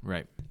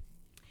 Right.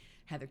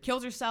 Heather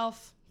kills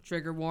herself,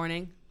 trigger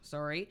warning,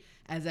 sorry,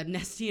 as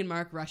Abnesti and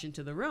Mark rush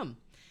into the room.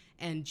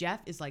 And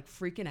Jeff is like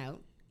freaking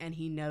out, and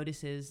he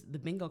notices the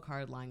bingo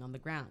card lying on the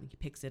ground. He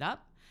picks it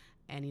up,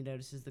 and he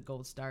notices the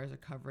gold stars are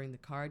covering the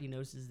card. He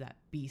notices that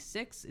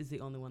B6 is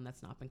the only one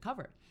that's not been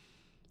covered.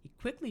 He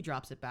quickly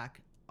drops it back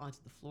onto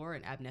the floor,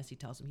 and Abnesti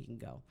tells him he can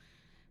go.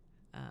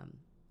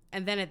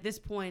 And then at this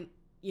point,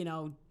 you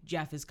know,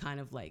 Jeff is kind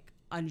of like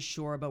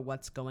unsure about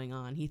what's going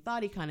on. He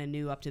thought he kind of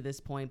knew up to this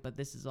point, but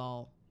this is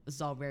all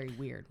very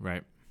weird.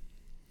 Right.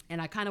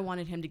 And I kind of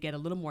wanted him to get a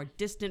little more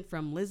distant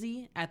from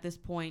Lizzie at this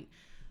point,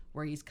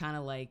 where he's kind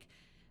of like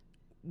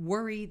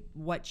worried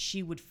what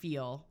she would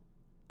feel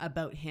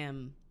about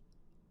him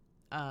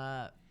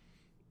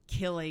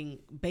killing.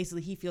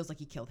 Basically, he feels like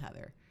he killed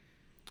Heather.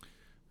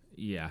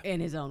 Yeah. In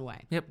his own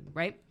way. Yep.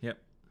 Right? Yep.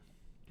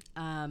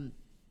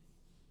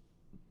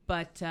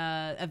 But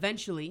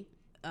eventually,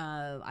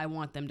 I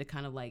want them to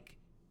kind of like,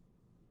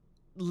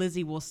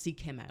 Lizzie will seek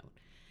him out.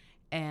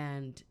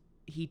 And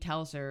he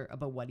tells her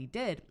about what he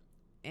did.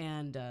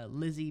 And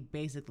Lizzie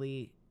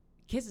basically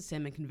kisses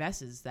him and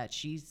confesses that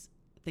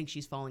thinks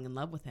she's falling in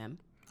love with him.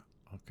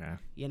 Okay.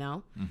 You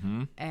know?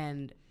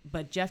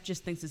 But Jeff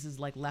just thinks this is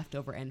like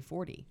leftover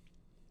N40.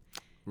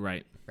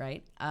 Right.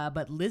 Right?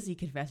 But Lizzie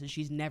confesses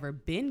she's never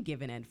been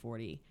given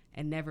N40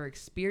 and never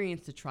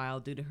experienced a trial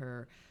due to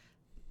her,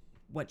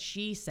 what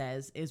she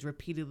says is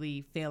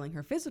repeatedly failing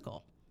her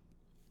physical.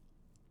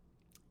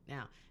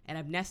 Now, and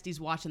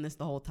Abnesti's watching this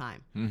the whole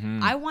time.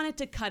 I wanted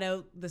to cut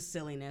out the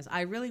silliness.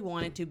 I really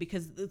wanted to,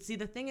 because see,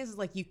 the thing is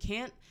like, you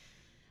can't,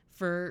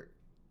 for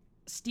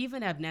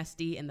Stephen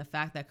Abnesti and the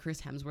fact that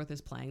Chris Hemsworth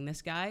is playing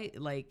this guy,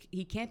 like,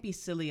 he can't be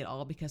silly at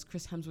all, because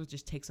Chris Hemsworth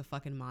just takes a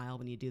fucking mile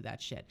when you do that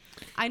shit.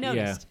 I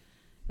noticed. Yeah.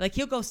 Like,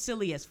 he'll go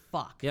silly as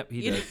fuck. Yep,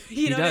 he does.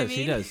 You know what I mean?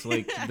 He does.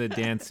 Like, the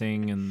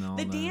dancing and all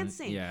that. The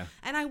dancing. Yeah.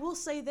 And I will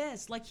say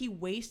this, like, he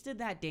wasted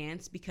that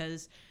dance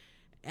because,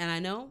 and I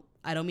know,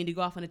 I don't mean to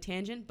go off on a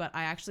tangent, but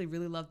I actually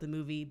really love the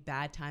movie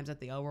Bad Times at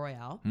the El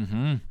Royale.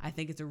 I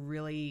think it's a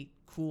really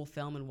cool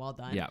film and well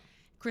done. Yeah.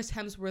 Chris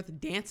Hemsworth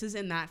dances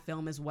in that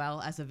film as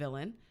well as a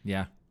villain.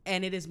 Yeah.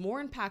 And it is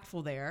more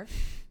impactful there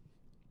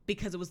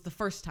because it was the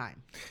first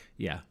time.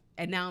 Yeah.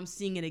 And now I'm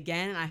seeing it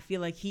again, and I feel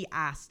like he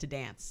asked to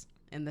dance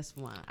in this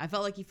one. I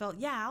felt like he felt,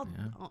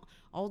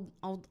 I'll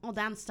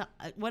dance to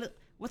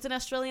what's an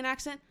Australian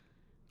accent?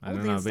 I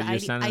don't know, but you're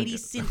sounding 80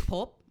 synth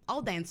pop.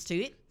 I'll dance to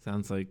it.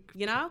 Sounds like,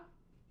 you know,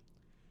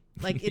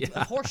 like it's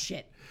horse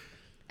shit.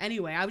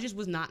 Anyway, I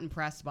was not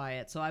impressed by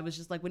it. So I was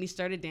just like, when he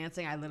started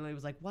dancing, I literally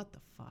was like, what the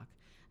fuck?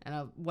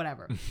 And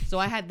whatever. So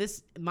I had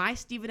this, my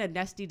Stephen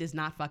Abnesti does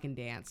not fucking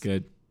dance.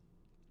 Good.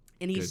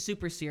 And he's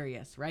super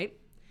serious, right?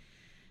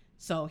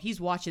 So he's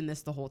watching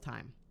this the whole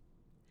time.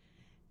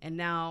 And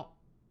now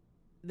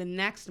the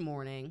next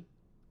morning,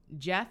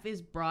 Jeff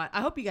is brought.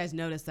 I hope you guys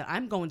notice that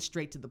I'm going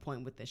straight to the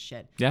point with this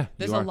shit. Yeah,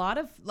 there's a lot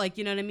of, like,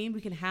 you know what I mean?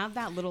 We can have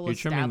that little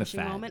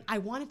establishing moment. I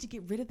wanted to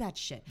get rid of that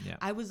shit. Yeah.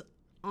 I was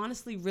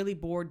honestly really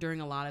bored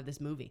during a lot of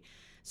this movie.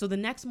 So the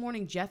next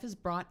morning, Jeff is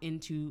brought in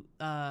to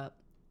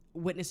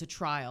witness a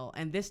trial,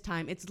 and this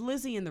time it's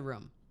Lizzie in the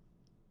room.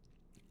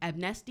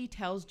 Abnesti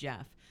tells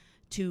Jeff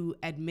to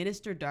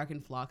administer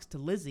Darkenflox to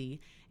Lizzie,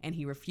 and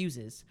he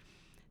refuses,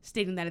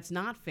 stating that it's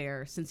not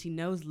fair since he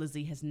knows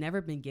Lizzie has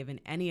never been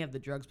given any of the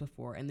drugs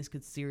before, and this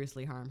could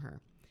seriously harm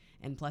her.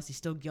 And plus, he's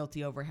still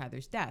guilty over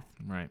Heather's death.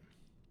 Right.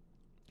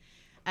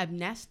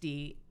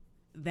 Abnesti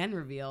then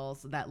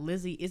reveals that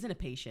Lizzie isn't a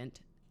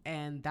patient,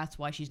 and that's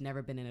why she's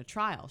never been in a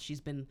trial. She's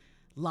been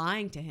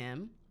lying to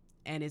him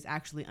and is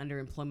actually under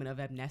employment of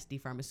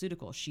Abnesti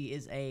Pharmaceuticals. She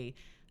is a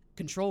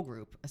control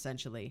group,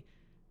 essentially,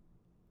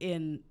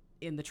 in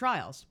the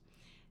trials.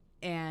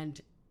 And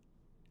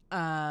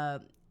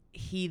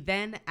he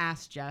then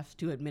asks Jeff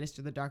to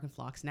administer the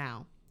Darkenflox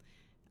now,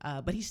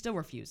 but he still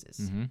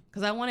refuses.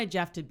 Because I wanted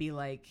Jeff to be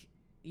like,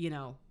 you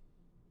know,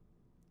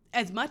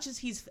 as much as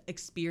he's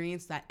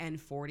experienced that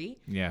N40,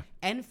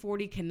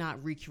 N40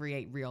 cannot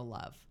recreate real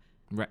love.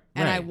 Right.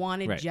 And right. I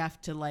wanted right.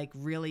 Jeff to like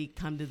really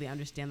come to the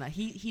understand that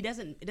he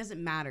doesn't, it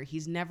doesn't matter.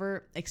 He's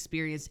never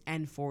experienced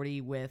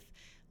N40 with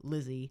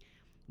Lizzie.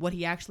 What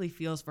he actually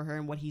feels for her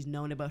and what he's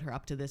known about her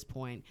up to this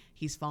point,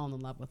 he's fallen in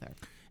love with her.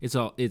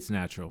 It's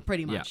natural.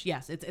 Pretty much. Yeah.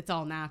 Yes. It's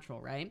all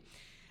natural. Right.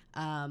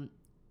 And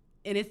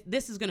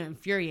this is going to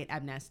infuriate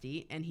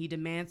Abnesti, and he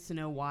demands to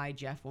know why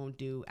Jeff won't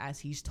do as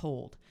he's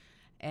told,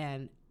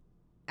 and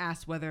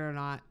asks whether or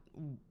not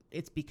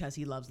it's because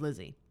he loves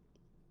Lizzie.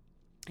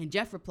 And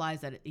Jeff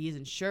replies that he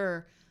isn't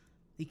sure.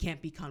 He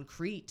can't be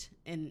concrete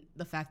in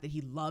the fact that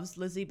he loves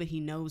Lizzie, but he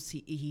knows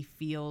he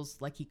feels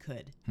like he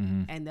could.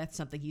 Mm-hmm. And that's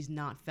something he's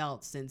not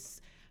felt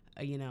since,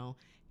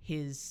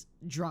 his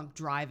drunk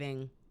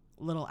driving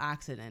little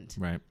accident.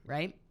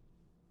 Right.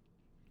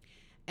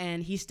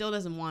 And he still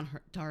doesn't want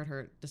her to hurt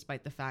her,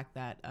 despite the fact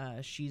that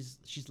she's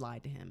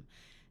lied to him.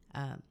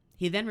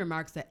 He then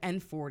remarks that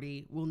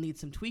N40 will need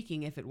some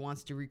tweaking if it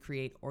wants to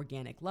recreate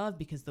organic love,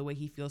 because the way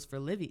he feels for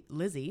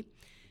Lizzie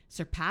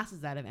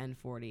surpasses that of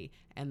N40,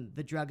 and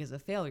the drug is a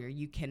failure.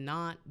 You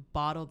cannot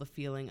bottle the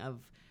feeling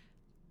of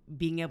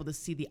being able to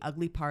see the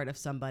ugly part of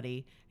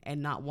somebody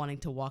and not wanting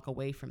to walk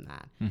away from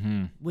that,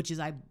 mm-hmm. which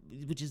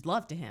is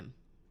love to him,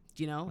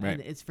 Right.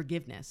 and it's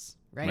forgiveness,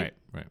 right?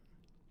 Right.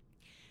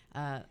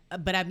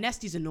 But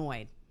Abnesti's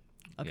annoyed,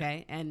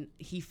 okay? Yeah. And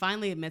he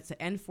finally admits that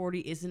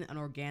N40 isn't an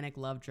organic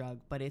love drug,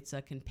 but it's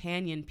a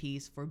companion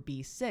piece for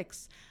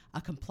B6,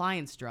 a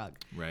compliance drug.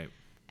 Right.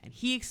 And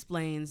he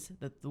explains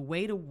that the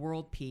way to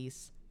world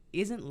peace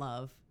isn't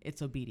love,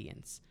 it's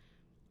obedience.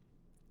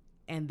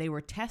 And they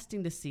were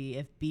testing to see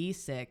if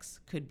B6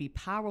 could be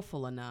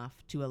powerful enough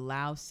to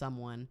allow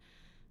someone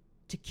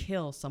to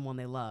kill someone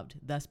they loved,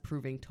 thus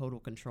proving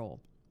total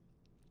control.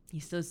 He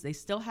says they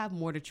still have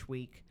more to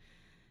tweak,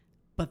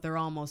 but they're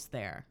almost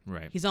there.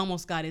 Right. He's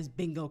almost got his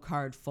bingo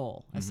card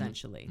full,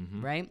 essentially,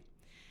 right?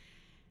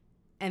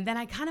 And then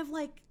I kind of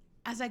like,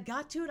 as I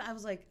got to it, I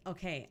was like,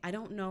 okay, I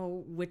don't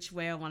know which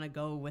way I want to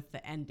go with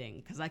the ending,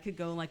 because I could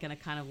go like in a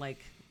kind of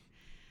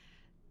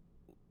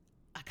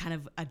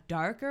a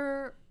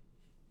darker.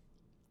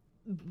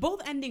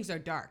 Both endings are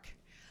dark.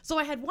 So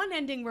I had one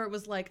ending where it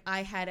was like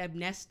I had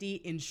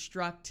Abnesti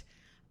instruct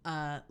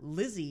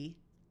Lizzie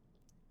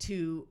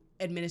to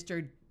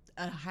administer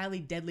a highly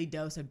deadly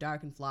dose of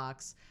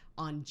Darkenflox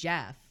on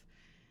Jeff,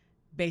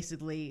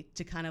 basically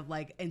to kind of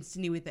like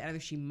insinuate that either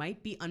she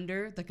might be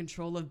under the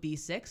control of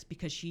B6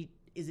 because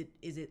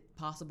is it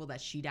possible that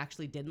she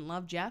actually didn't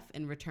love Jeff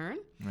in return,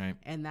 right?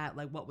 And that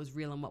like what was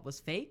real and what was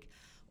fake,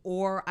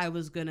 or I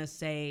was gonna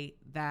say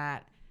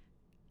that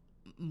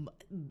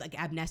like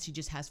Abnesti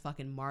just has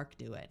fucking Mark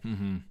do it,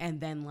 and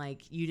then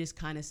like you just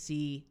kind of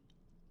see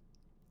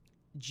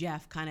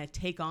Jeff kind of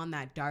take on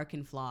that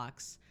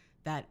Darkenflox,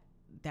 that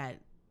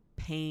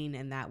pain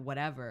and that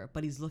whatever,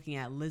 but he's looking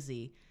at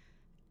Lizzie,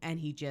 and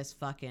he just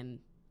fucking.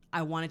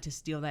 I wanted to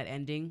steal that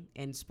ending,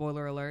 and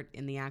spoiler alert,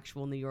 in the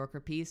actual New Yorker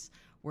piece,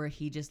 where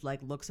he just like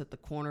looks at the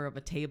corner of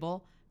a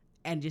table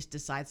and just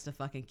decides to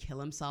fucking kill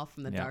himself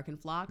from the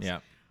Darkenflox. Yeah.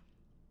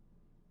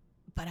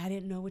 But I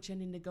didn't know which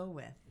ending to go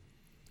with.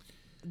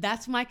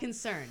 That's my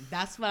concern.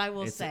 That's what I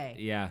will say.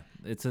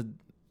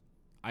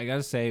 I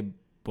gotta say,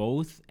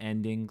 both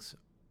endings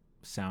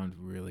sound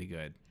really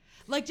good.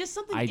 Like just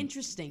something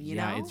interesting, you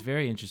know? Yeah, it's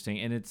very interesting,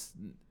 and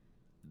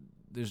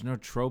there's no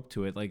trope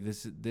to it. Like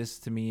this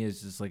to me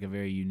is just like a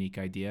very unique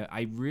idea.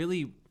 I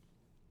really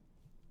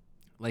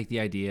like the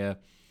idea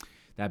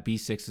that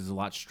B6 is a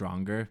lot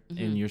stronger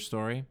in your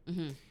story,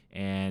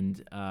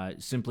 and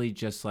simply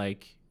just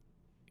like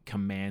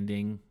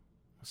commanding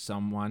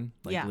someone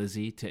like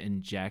Lizzie to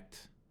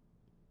inject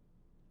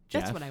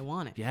Jeff. That's what I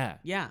wanted.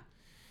 Yeah.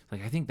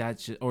 Like I think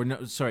that's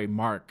just,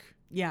 Mark.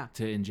 Yeah.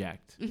 To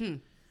inject.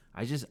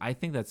 I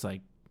think that's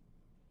like.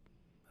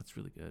 That's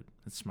really good.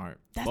 That's smart.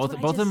 Both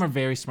of them are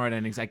very smart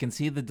endings. I can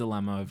see the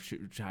dilemma of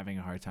having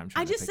a hard time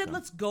trying to pick them.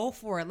 Let's go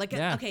for it. Like,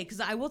 okay, because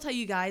I will tell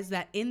you guys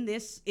that in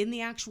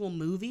the actual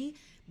movie,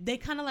 they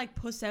kind of like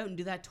puss out and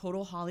do that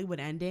total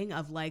Hollywood ending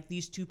of like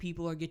these two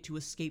people get to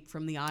escape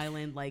from the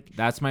island. Like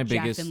that's my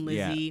Jeff biggest. And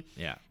Lizzie.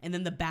 Yeah. And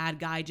then the bad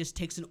guy just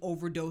takes an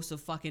overdose of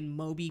fucking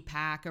Moby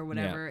Pack or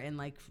whatever, and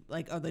like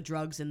or the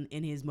drugs in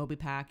his Moby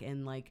Pack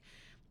and like.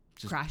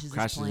 Just crashes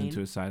his plane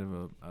into the side of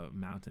a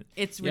mountain.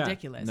 It's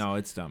ridiculous. No,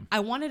 it's dumb. I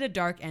wanted a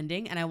dark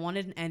ending, and I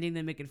wanted an ending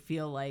that make it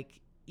feel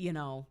like,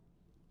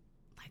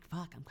 like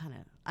fuck.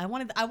 I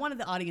wanted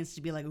the audience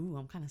to be like, ooh,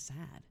 I'm kind of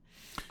sad.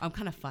 I'm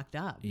kind of fucked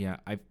up. Yeah,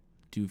 I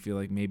do feel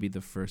like maybe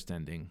the first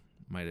ending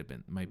might be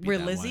where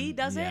that Lizzie one.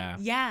 does it.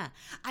 Yeah,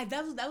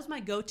 that was my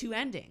go-to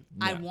ending.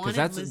 Yeah, I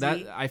wanted Lizzie.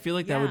 That I feel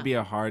like that would be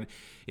a hard.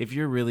 If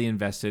you're really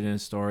invested in a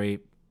story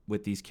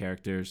with these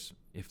characters,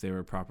 if they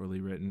were properly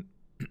written,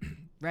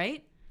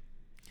 right.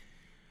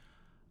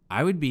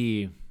 It would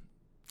be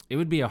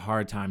a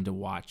hard time to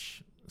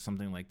watch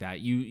something like that.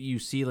 You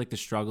see like the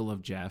struggle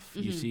of Jeff,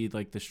 you see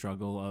like the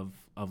struggle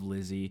of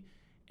Lizzie,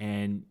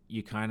 and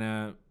you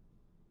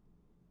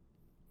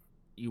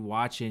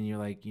watch it and you're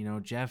like,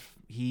 Jeff,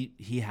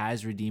 he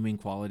has redeeming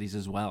qualities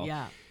as well.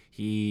 Yeah.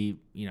 He,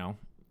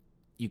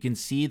 you can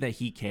see that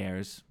he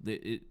cares.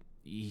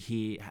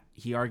 he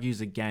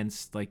argues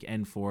against like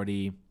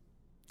N40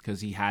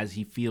 because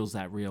he feels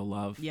that real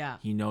love. Yeah.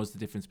 He knows the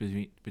difference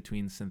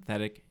between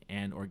synthetic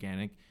and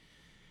organic.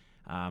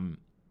 And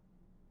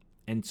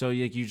so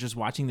like you're just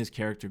watching this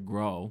character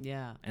grow.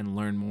 Yeah. And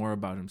learn more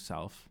about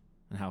himself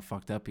and how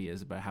fucked up he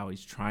is, about how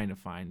he's trying to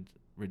find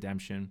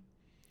redemption.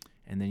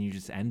 And then you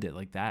just end it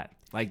like that.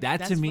 Like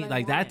that to me,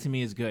 like that to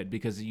me is good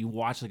because you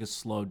watch like a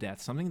slow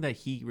death, something that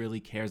he really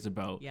cares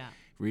about. Yeah.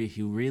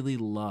 He really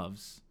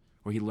loves,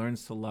 or he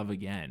learns to love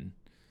again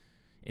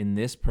in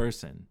this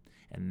person.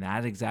 And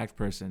that exact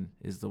person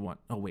is the one.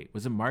 Oh, wait.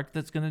 Was it Mark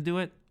that's going to do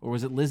it? Or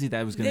was it Lizzie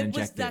that was going to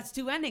inject it? That's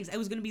two endings. It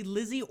was going to be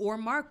Lizzie or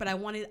Mark, but I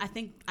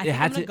think I'm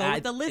going to go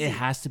with the Lizzie. It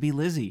has to be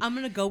Lizzie. I'm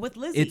going to go with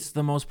Lizzie. It's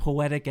the most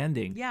poetic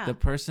ending. Yeah. The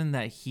person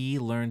that he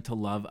learned to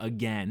love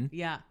again.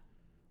 Yeah.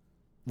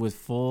 With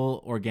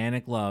full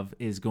organic love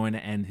is going to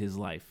end his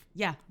life.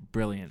 Yeah.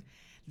 Brilliant.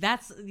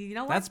 That's, you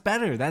know what? That's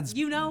better. That's.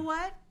 You know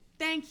what?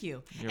 Thank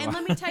you. And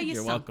let me tell you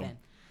something. Welcome.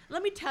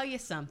 Let me tell you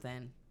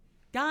something.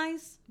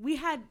 Guys, we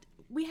had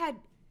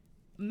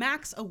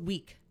max a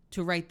week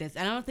to write this,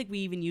 and I don't think we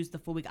even used the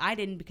full week. I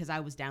didn't because I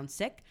was down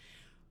sick,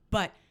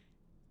 but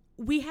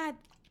we had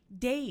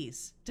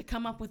days to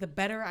come up with a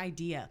better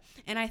idea.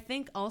 And I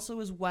think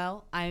also as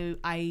well, I'm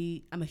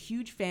a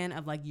huge fan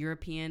of like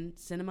European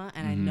cinema,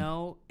 and I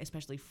know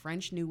especially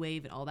French New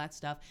Wave and all that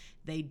stuff,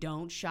 they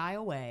don't shy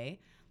away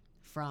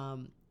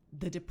from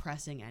the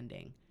depressing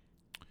ending.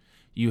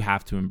 You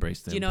have to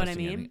embrace the. Do you know what I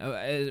mean?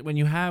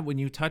 When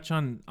you touch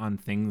on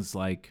things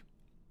like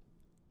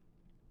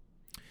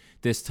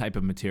this type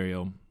of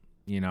material,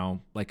 you know,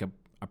 like a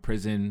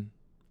prison,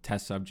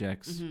 test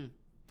subjects,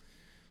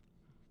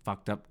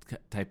 fucked up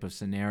type of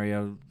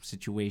scenario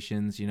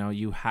situations, you know,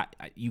 you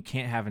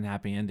can't have an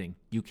happy ending.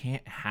 You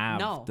can't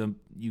have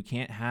you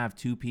can't have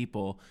two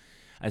people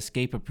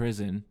escape a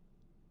prison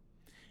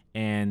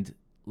and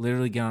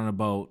literally get on a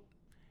boat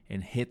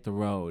and hit the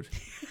road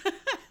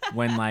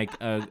when like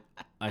a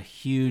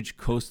huge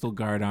Coastal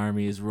Guard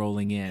army is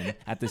rolling in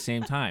at the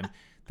same time.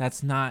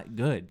 That's not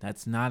good.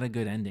 That's not a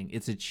good ending.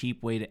 It's a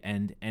cheap way to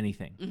end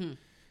anything.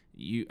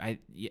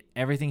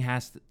 Everything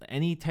has to,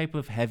 any type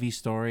of heavy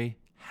story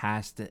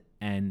has to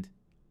end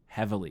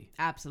heavily.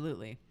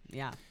 Absolutely.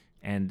 Yeah.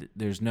 And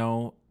there's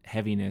no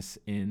heaviness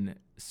in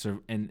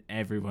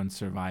everyone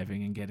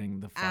surviving and getting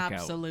the fuck out.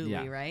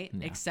 Absolutely, right?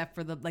 Yeah. Except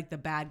for the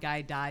bad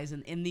guy dies,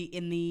 and in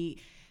the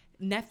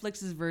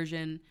Netflix's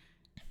version,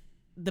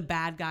 the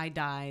bad guy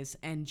dies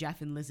and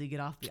Jeff and Lizzie get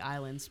off the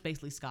island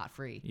basically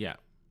scot-free. Yeah.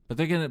 But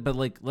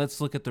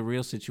let's look at the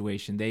real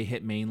situation. They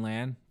hit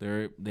mainland.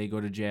 They go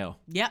to jail.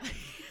 Yep.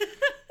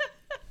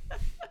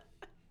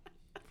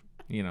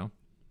 You know,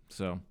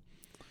 so.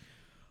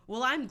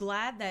 Well, I'm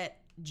glad that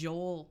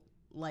Joel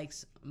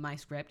likes my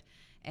script,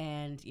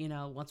 and you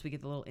know, once we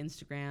get the little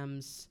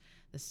Instagrams,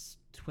 the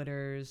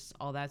Twitters,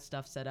 all that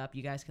stuff set up,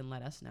 you guys can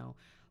let us know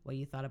what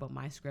you thought about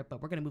my script.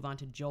 But we're gonna move on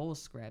to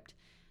Joel's script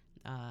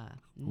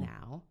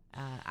now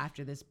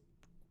after this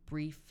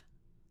brief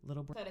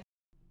little break.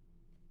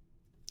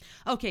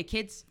 Okay,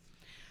 kids,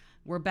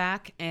 we're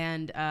back,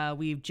 and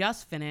we've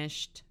just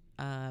finished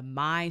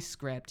my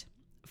script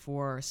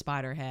for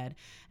Spiderhead,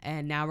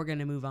 and now we're going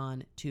to move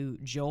on to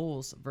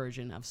Joel's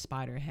version of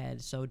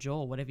Spiderhead. So,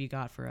 Joel, what have you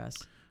got for us?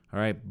 All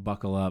right,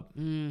 buckle up.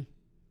 It's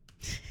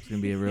going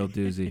to be a real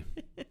doozy.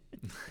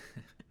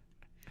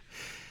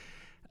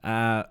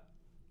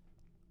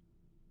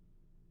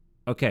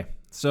 Okay,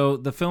 so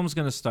the film's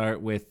going to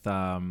start with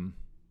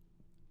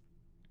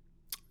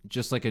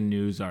just like a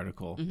news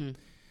article.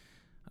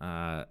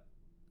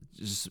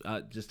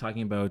 Just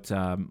talking about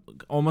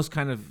almost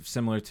kind of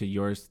similar to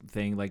your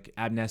thing, like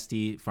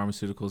Amnesty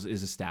Pharmaceuticals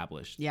is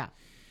established. Yeah.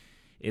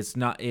 It's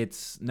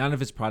none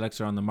of its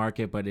products are on the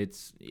market, but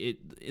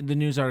the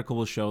news article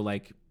will show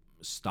like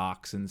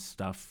stocks and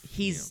stuff.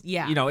 It's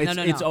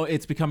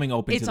becoming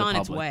open to the public. It's on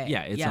its way.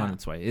 Yeah, it's on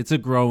its way. It's a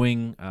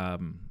growing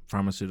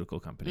pharmaceutical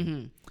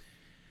company.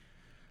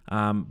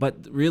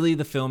 But really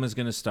the film is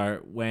going to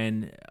start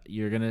when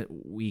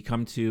we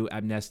come to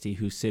Amnesty,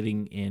 who's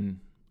sitting in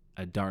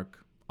a dark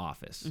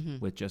office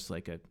with just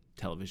like a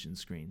television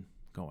screen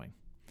going.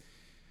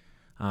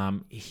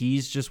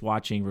 He's just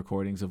watching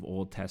recordings of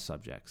old test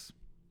subjects.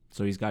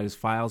 So he's got his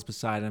files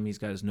beside him, he's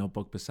got his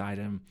notebook beside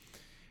him,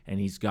 and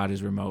he's got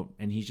his remote,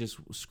 and he's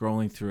just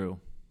scrolling through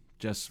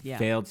just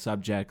failed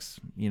subjects,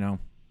 you know,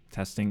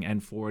 testing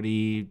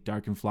N40,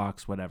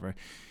 Darkenflox, whatever.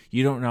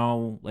 You don't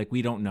know, like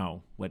we don't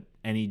know what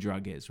any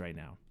drug is right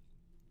now.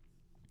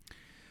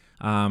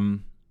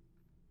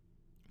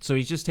 So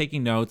he's just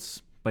taking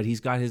notes, but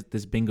he's got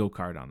this bingo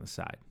card on the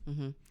side.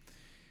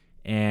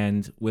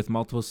 And with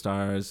multiple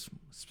stars,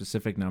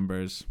 specific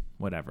numbers,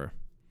 whatever.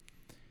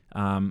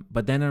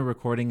 But then a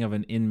recording of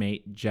an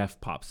inmate, Jeff,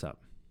 pops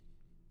up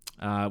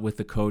with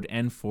the code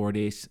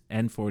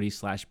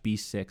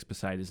N40/B6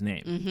 beside his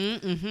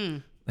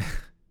name.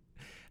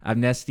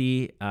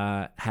 Amnesty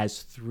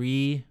has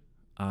 3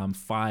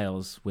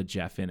 files with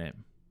Jeff in it.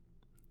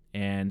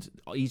 And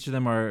each of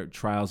them are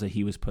trials that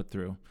he was put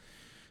through.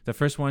 The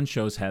first one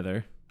shows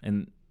Heather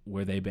and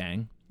where they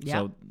bang. Yeah.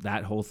 So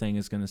that whole thing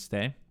is going to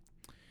stay.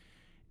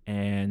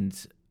 And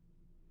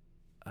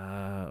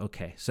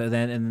okay. So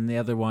then the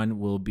other one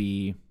will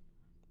be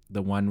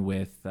the one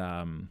with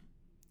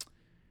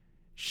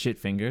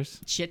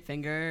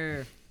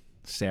Shitfinger.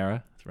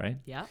 Sarah, right?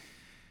 Yeah.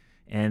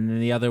 And then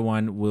the other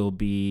one will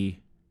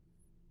be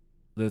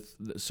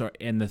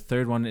and the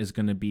third one is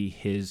going to be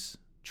his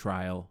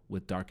trial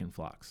with Darkened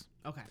Flocks.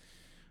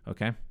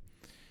 Okay.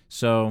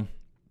 So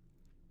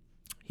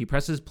he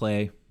presses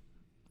play.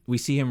 We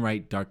see him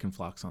write Darkened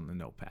Flocks on the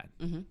notepad.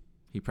 Mm-hmm.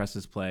 He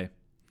presses play.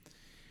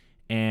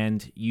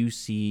 And you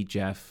see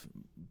Jeff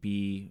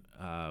be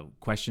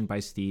questioned by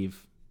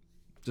Steve.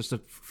 Just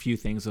a few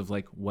things of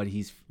like what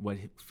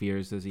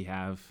fears does he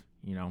have,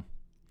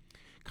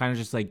 kind of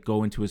just like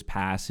go into his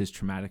past, his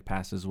traumatic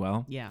past as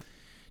well. Yeah.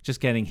 Just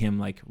getting him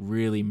like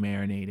really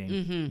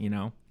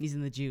marinating, He's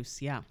in the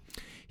juice. Yeah.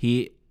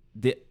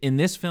 In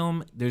this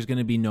film, there's going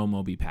to be no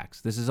Moby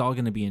Packs. This is all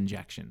going to be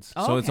injections.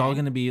 Oh, so it's all okay.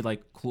 going to be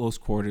like close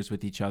quarters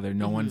with each other.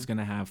 No one's going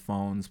to have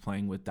phones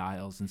playing with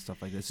dials and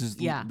stuff like this.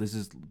 This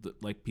is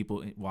like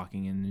people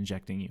walking in and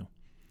injecting you.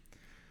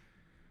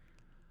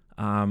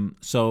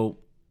 So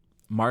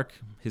Mark,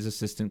 his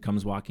assistant,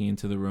 comes walking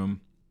into the room,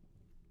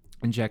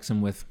 injects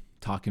him with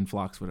Talking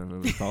Flocks, whatever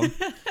it was called,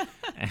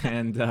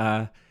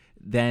 and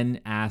then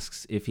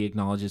asks if he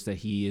acknowledges that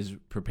he is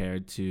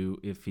prepared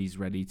if he's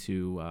ready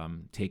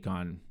to take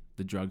on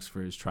the drugs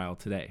for his trial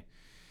today.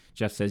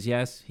 Jeff says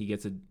yes. He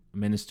gets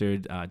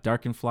administered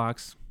Darkened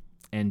Flocks,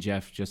 and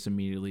Jeff just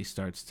immediately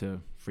starts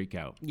to freak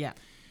out. Yeah.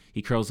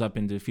 He curls up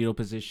into fetal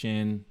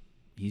position.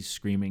 He's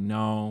screaming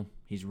no.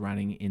 He's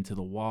running into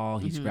the wall.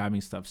 He's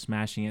grabbing stuff,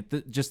 smashing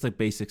it. Just the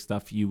basic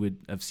stuff you would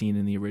have seen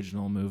in the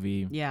original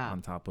movie. Yeah.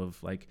 On top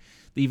of like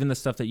even the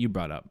stuff that you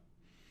brought up.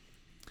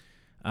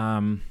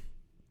 Let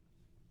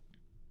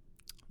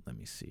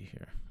me see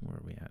here. Where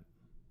are we at?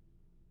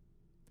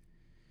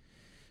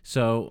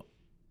 So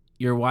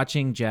you're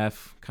watching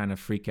Jeff kind of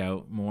freak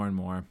out more and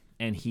more,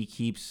 and he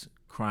keeps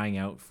crying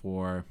out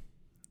for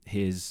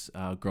his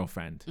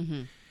girlfriend.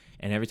 Mm-hmm.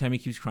 And every time he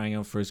keeps crying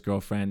out for his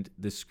girlfriend,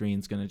 the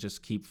screen's going to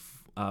just keep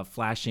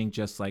flashing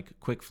just like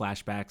quick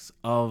flashbacks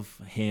of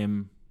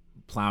him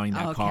plowing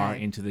that car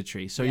into the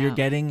tree. So we're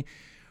getting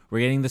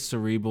the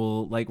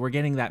cerebral, like we're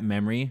getting that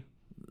memory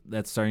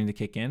that's starting to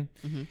kick in.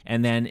 Mm-hmm.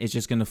 And then it's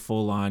just going to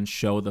full on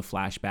show the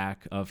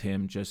flashback of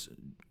him just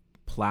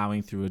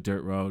plowing through a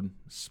dirt road,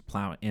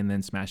 plowing, and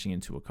then smashing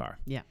into a car.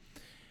 Yeah.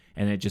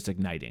 And it just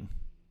igniting.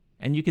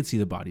 And you can see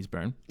the bodies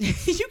burn.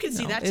 You can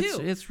see that too.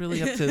 It's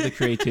really up to the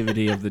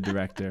creativity of the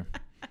director.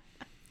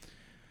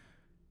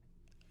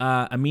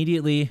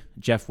 Immediately,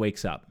 Jeff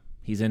wakes up.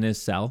 He's in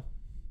his cell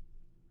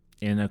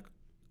in a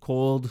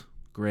cold,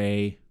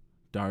 gray,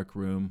 dark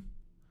room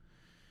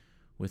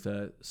with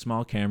a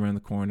small camera in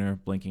the corner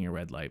blinking a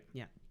red light.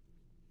 Yeah.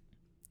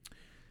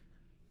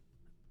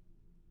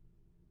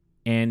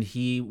 And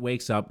he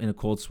wakes up in a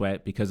cold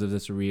sweat because of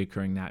this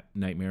reoccurring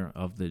nightmare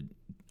of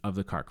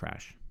the car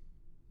crash.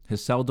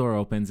 His cell door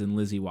opens and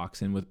Lizzie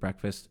walks in with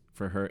breakfast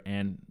for her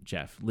and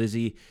Jeff.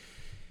 Lizzie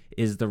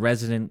is the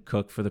resident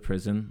cook for the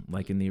prison,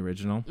 like in the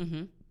original.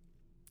 Mm-hmm.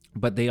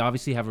 But they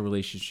obviously have a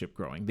relationship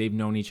growing. They've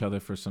known each other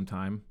for some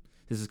time.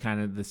 This is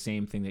kind of the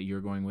same thing that you're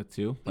going with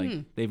too.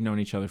 Like they've known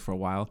each other for a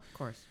while. Of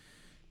course.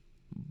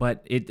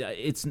 But it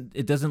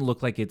doesn't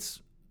look like it's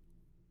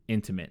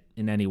intimate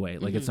in any way.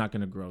 Like it's not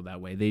going to grow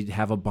that way. They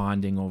have a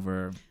bonding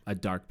over a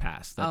dark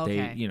past that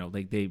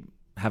they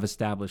have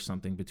established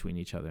something between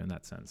each other in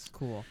that sense.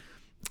 Cool.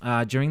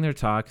 During their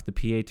talk, the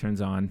PA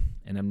turns on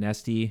and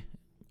Amnesty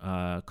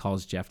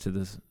calls Jeff to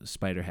the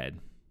Spiderhead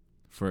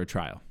for a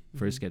trial,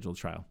 for a scheduled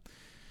trial.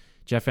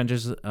 Jeff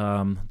enters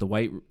the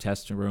white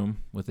test room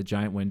with a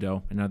giant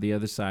window, and on the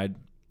other side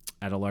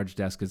at a large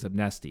desk is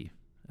Amnesty.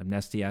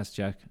 Amnesty asks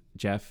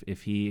Jeff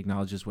if he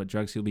acknowledges what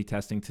drugs he'll be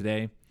testing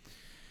today.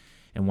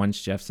 And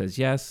once Jeff says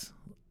yes,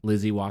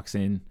 Lizzie walks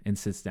in and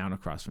sits down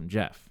across from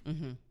Jeff.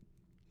 Mm-hmm.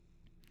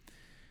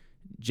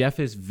 Jeff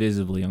is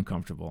visibly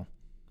uncomfortable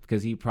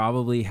because he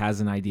probably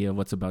has an idea of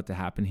what's about to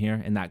happen here,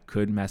 and that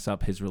could mess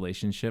up his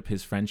relationship,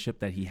 his friendship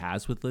that he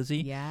has with Lizzie.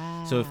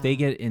 Yeah. So if they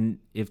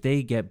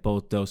get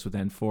both dosed with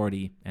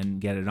N40 and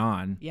get it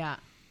on,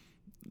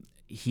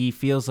 he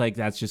feels like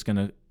that's just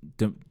going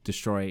to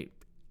destroy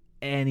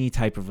any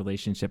type of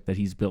relationship that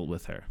he's built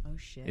with her. Oh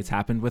shit. It's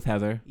happened with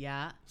Heather.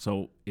 Yeah.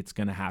 So it's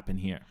going to happen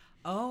here.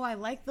 Oh, I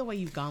like the way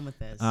you've gone with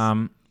this.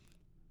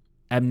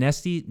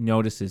 Amnesty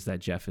notices that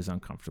Jeff is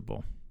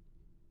uncomfortable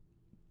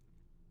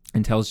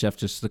and tells Jeff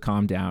just to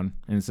calm down,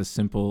 and it's a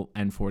simple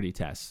N40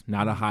 test,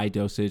 not a high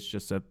dosage,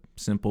 just a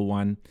simple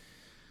one.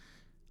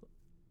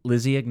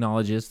 Lizzie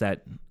acknowledges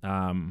that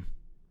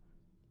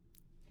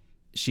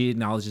she's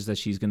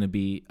going to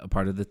be a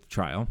part of the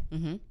trial,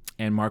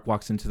 and Mark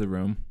walks into the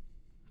room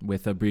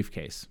with a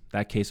briefcase.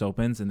 That case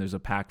opens, and there's a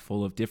pack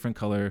full of different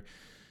color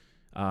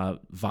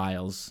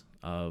vials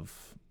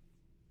of,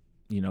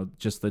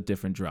 just the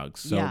different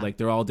drugs. So like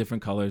they're all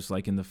different colors,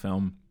 like in the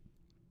film.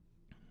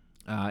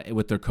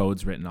 With their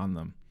codes written on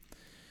them.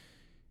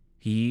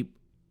 He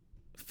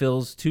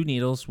fills 2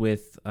 needles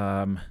with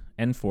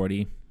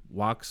N40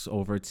 walks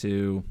over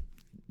to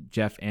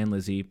Jeff and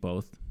Lizzie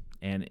both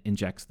and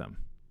injects them.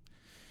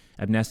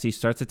 Abnesti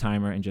starts a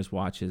timer and just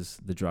watches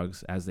the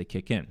drugs as they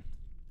kick in.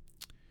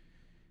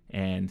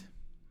 And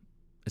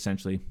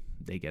essentially,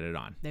 they get it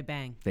on. They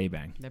bang. They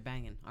bang. They're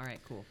banging. All right,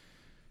 cool.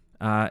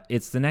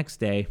 It's the next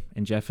day,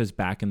 and Jeff is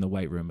back in the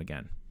white room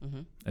again.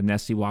 Mm-hmm.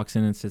 Abnesti walks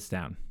in and sits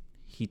down.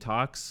 He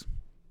talks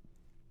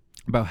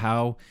about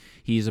how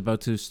he's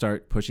about to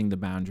start pushing the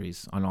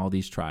boundaries on all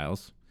these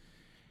trials,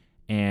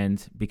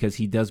 and because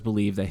he does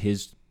believe that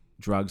his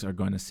drugs are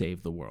going to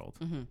save the world.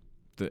 Mm-hmm.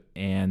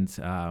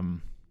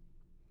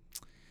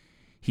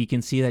 He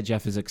can see that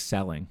Jeff is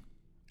excelling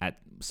at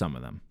some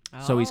of them.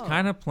 So he's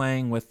kind of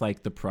playing with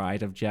like the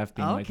pride of Jeff,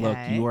 being like, look,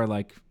 you are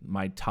like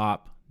my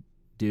top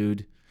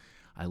dude.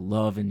 I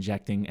love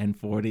injecting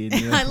N40.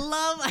 You know? I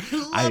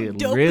love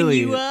doping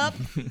you up.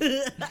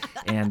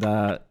 And,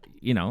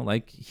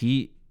 like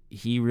he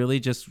really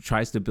just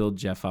tries to build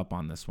Jeff up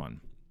on this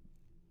one.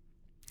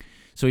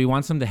 So he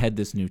wants him to head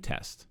this new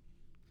test.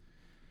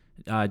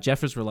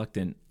 Jeff is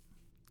reluctant,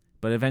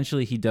 but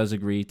eventually he does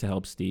agree to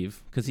help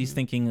Steve because he's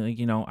thinking, like,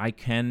 I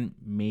can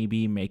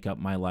maybe make up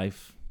my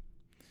life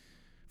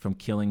from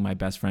killing my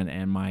best friend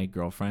and my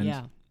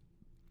girlfriend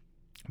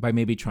by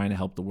maybe trying to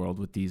help the world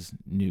with these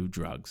new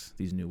drugs,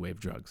 these new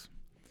wave drugs.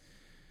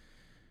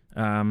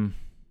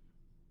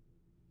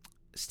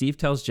 Steve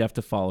tells Jeff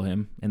to follow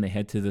him, and they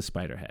head to the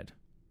Spiderhead.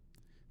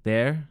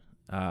 There,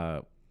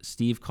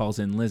 Steve calls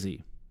in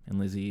Lizzie, and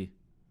Lizzie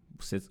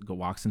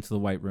walks into the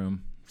white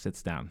room,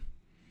 sits down.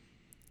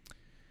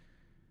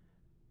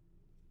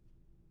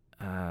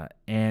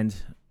 And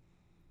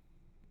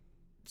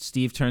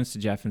Steve turns to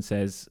Jeff and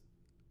says,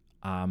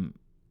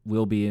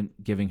 we'll be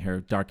giving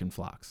her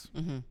Darkenflox,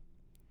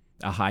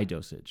 a high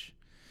dosage.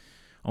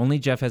 Only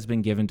Jeff has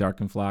been given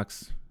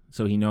Darkenflox,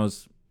 so he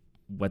knows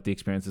what the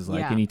experience is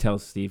like, and he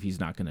tells Steve he's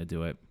not going to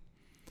do it.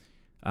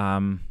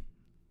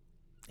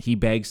 He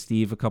begs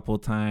Steve a couple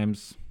of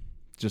times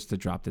just to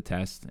drop the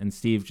test, and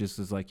Steve just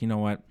is like, you know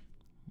what?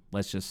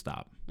 Let's just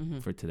stop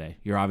for today.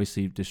 You're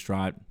obviously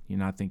distraught. You're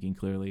not thinking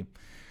clearly.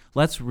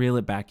 Let's reel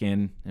it back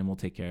in, and we'll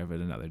take care of it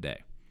another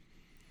day.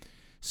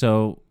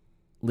 So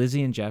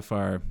Lizzie and Jeff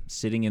are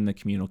sitting in the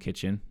communal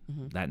kitchen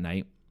that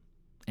night,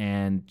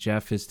 and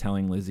Jeff is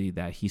telling Lizzie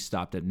that he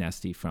stopped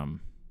Abnesti from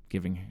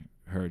giving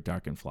her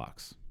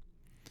Darkenflox.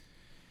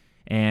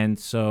 And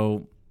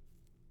so,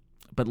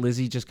 but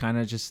Lizzie just kind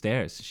of just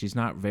stares. She's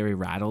not very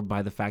rattled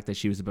by the fact that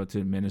she was about to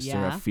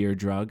administer a fear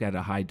drug at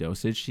a high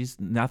dosage.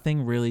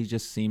 Nothing really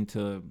just seemed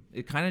to,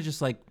 it kind of just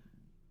like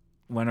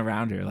went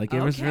around her. Like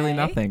it was really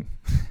nothing.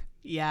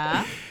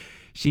 Yeah.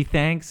 She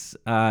thanks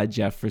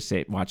Jeff for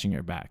watching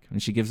her back,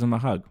 and she gives him a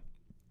hug.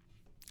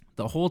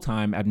 The whole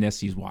time,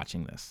 Abnesti's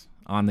watching this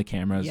on the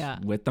cameras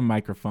with the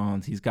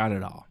microphones. He's got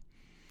it all.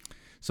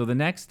 So the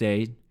next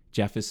day,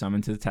 Jeff is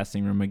summoned to the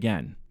testing room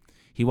again.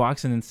 He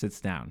walks in and sits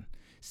down.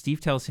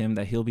 Steve tells him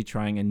that he'll be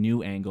trying a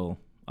new angle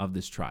of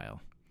this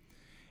trial.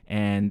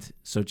 And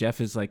so Jeff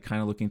is like kind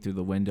of looking through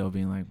the window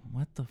being like,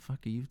 what the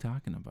fuck are you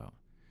talking about?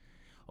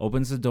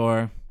 Opens the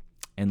door,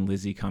 and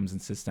Lizzie comes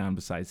and sits down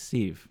beside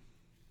Steve.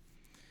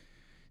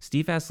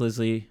 Steve asks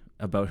Lizzie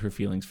about her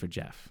feelings for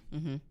Jeff.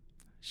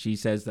 She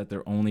says that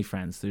they're only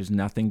friends. There's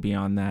nothing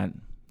beyond that.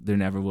 There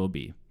never will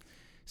be.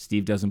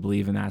 Steve doesn't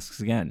believe and asks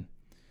again.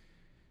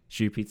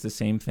 She repeats the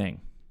same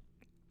thing.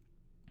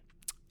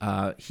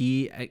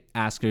 He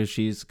asks her if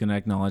she's going to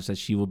acknowledge that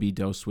she will be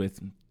dosed with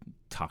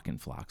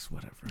Darkenflox,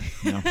 whatever.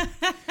 You know?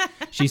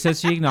 She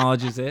says she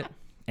acknowledges it,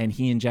 and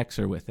he injects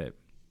her with it.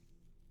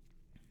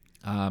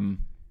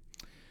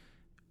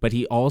 But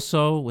he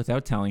also,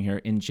 without telling her,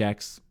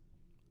 injects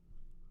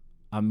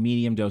a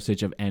medium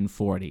dosage of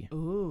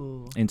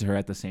N40 into her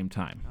at the same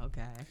time.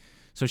 Okay.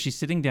 So she's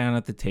sitting down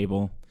at the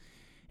table,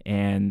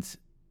 and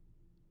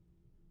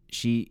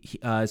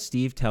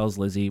Steve tells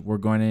Lizzie, we're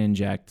going to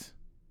inject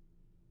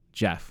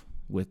Jeff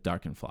with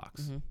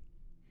Darkenflox.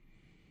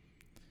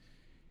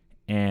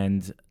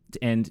 And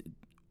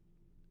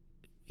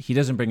he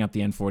doesn't bring up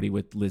the N40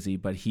 with Lizzie,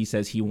 but he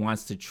says he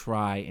wants to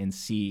try and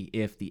see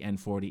if the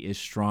N40 is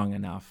strong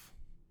enough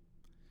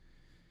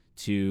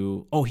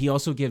to... Oh, he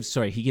gives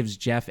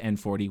Jeff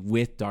N40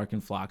 with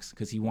Darkenflox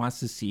because he wants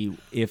to see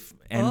if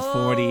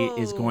N40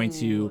 is going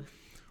to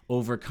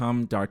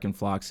overcome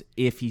Darkenflox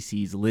if he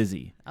sees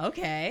Lizzie.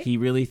 Okay. He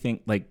really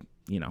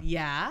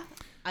Yeah,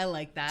 I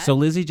like that. So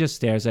Lizzie just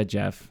stares at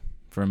Jeff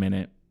for a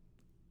minute,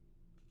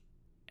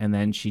 and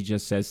then she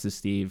just says to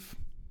Steve,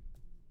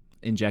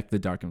 inject the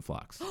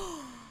Darkenflox.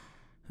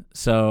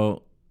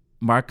 So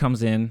Mark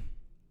comes in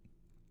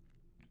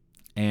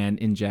and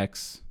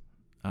injects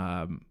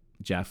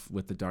Jeff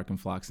with the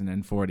Darkenflox and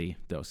N40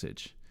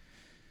 dosage.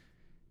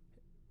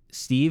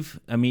 Steve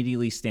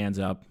immediately stands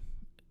up,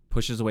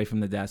 pushes away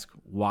from the desk,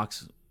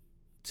 walks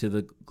to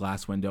the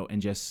glass window,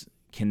 and just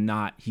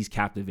he's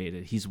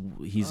captivated. He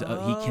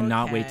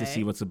cannot wait to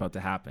see what's about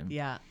to happen.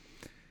 Yeah.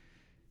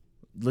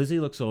 Lizzie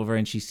looks over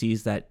and she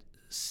sees that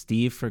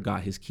Steve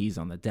forgot his keys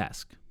on the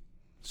desk.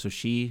 So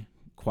she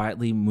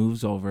quietly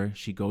moves over.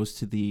 She goes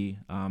to the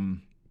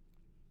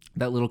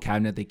that little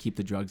cabinet they keep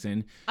the drugs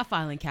in. A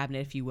filing cabinet,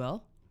 if you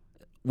will.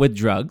 With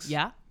drugs.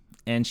 Yeah.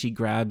 And she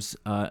grabs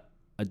a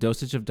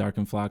dosage of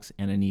Darkenflox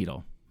and a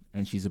needle.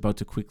 And she's about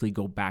to quickly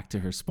go back to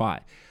her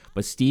spot.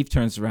 But Steve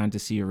turns around to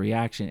see her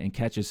reaction and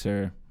catches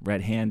her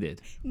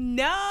red-handed.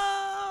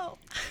 No!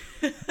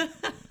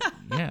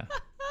 Yeah.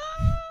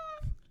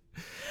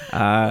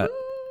 I'm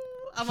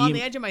on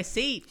the edge of my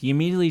seat. He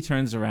immediately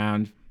turns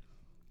around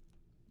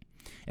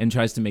and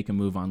tries to make a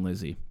move on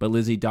Lizzie. But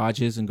Lizzie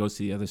dodges and goes to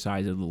the other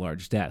side of the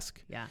large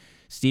desk. Yeah.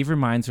 Steve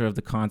reminds her of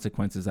the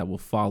consequences that will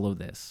follow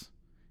this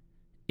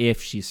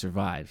if she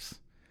survives.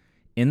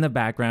 In the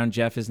background,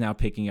 Jeff is now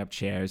picking up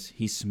chairs.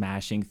 He's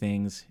smashing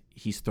things.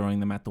 He's throwing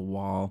them at the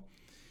wall.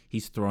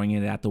 He's throwing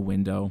it at the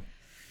window.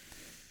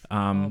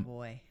 Oh,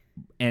 boy.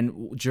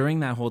 And during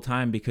that whole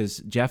time, because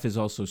Jeff is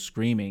also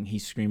screaming,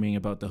 he's screaming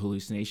about the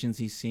hallucinations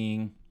he's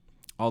seeing,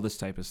 all this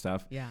type of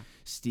stuff. Yeah.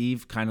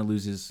 Steve kind of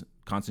loses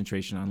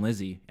concentration on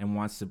Lizzie and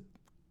wants to,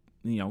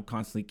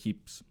 constantly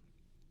keeps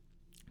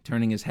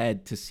turning his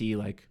head to see,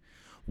 like,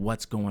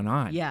 what's going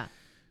on. Yeah.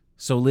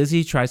 So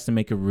Lizzie tries to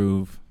make a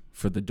move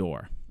for the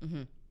door.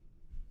 Mm-hmm.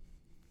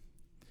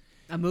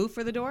 A move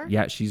for the door?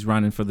 Yeah, she's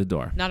running for the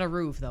door. Not a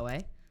roof, though,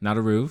 eh? Not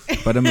a roof,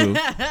 but a move.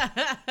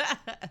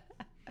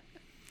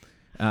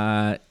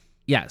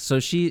 Yeah, so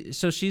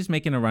she's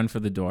making a run for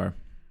the door.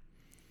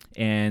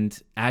 And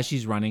as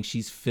she's running,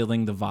 she's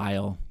filling the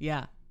vial.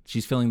 Yeah.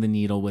 She's filling the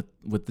needle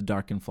with the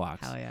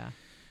Darkenflox. Hell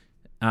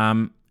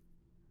yeah.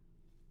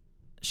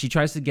 She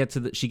tries to get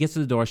to she gets to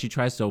the door, she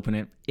tries to open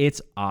it.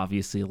 It's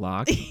obviously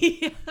locked.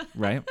 Yeah.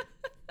 Right?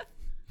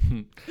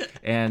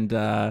 And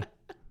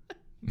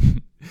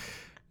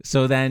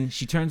so then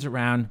she turns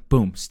around,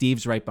 boom,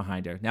 Steve's right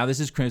behind her. Now this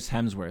is Chris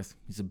Hemsworth.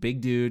 He's a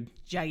big dude.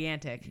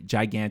 Gigantic.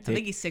 I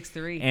think he's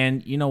 6'3".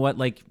 And you know what?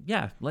 Like,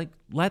 yeah, like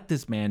let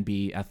this man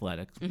be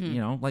athletic.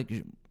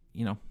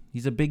 Mm-hmm.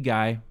 He's a big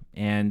guy.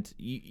 And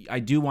I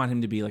do want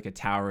him to be like a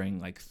towering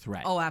like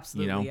threat. Oh,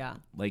 absolutely, yeah.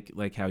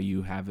 Like how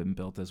you have him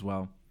built as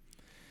well.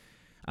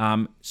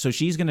 So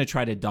she's going to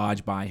try to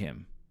dodge by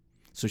him.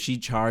 So she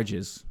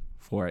charges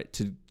for it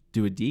to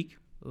do a deke.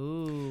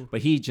 Ooh.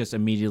 But he just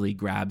immediately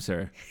grabs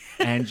her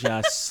and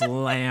just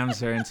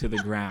slams her into the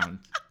ground.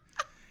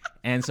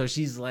 And so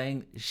she's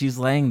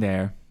laying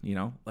there,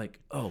 like,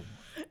 oh.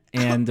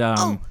 And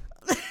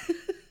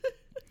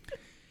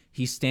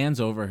he stands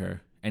over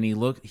her and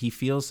he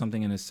feels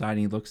something in his side and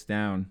he looks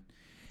down.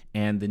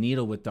 And the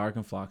needle with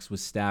Darkenflox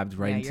was stabbed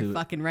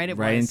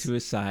into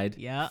his side,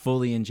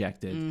 fully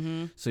injected.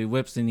 Mm-hmm. So he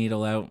whips the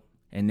needle out,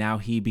 and now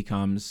Steve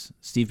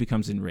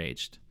becomes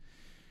enraged.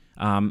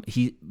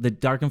 The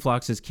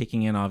Darkenflox is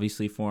kicking in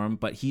obviously for him,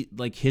 but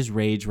his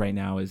rage right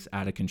now is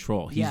out of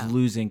control. He's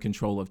losing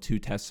control of two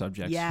test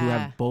subjects who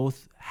have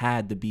both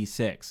had the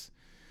B6.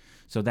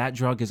 So that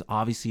drug is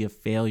obviously a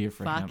failure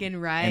for him. Fucking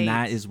right. And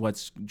that is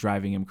what's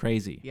driving him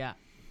crazy. Yeah.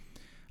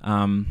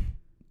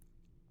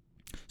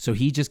 So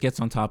he just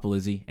gets on top of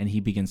Lizzie and he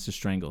begins to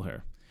strangle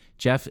her.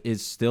 Jeff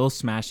is still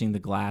smashing the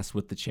glass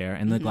with the chair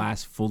and the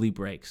glass fully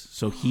breaks.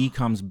 So he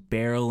comes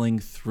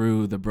barreling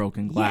through the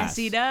broken glass. Yes,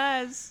 he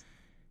does.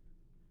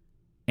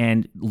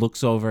 And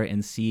looks over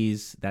and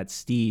sees that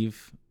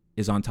Steve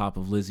is on top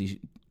of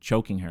Lizzie,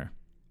 choking her.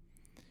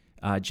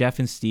 Jeff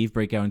and Steve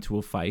break out into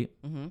a fight.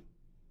 Mm-hmm.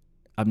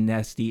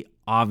 Amnesty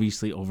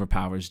obviously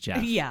overpowers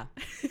Jeff. Yeah.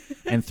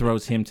 And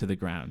throws him to the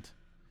ground.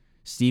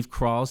 Steve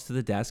crawls to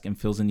the desk and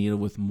fills a needle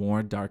with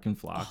more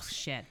Darkenflox. Oh,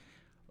 shit.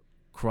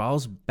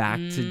 Crawls back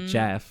to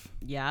Jeff.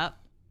 Yep.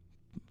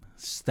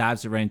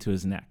 Stabs it right into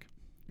his neck.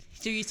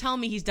 So you're telling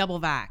me he's double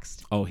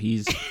vaxxed? Oh,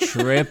 he's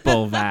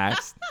triple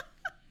vaxxed.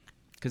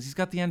 Because he's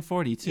got the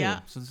N40 too. Yeah.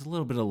 So there's a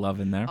little bit of love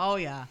in there. Oh,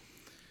 yeah.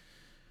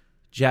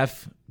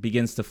 Jeff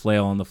begins to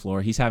flail on the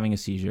floor. He's having a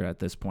seizure at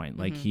this point.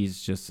 Like he's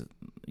just,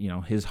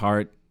 his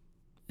heart,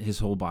 his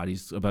whole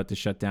body's about to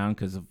shut down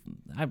because of,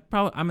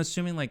 I'm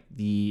assuming like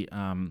the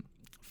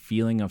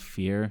feeling of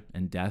fear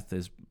and death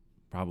is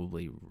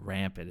probably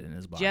rampant in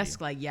his body. Just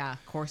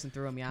coursing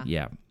through him, yeah.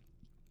 Yeah.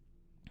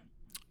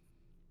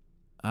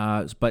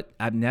 But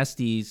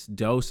Amnesty's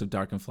dose of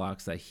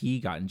Darkenflox that he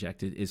got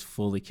injected is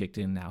fully kicked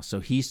in now. So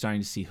he's starting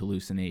to see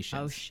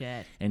hallucinations. Oh,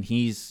 shit. And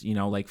he's,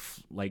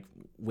 like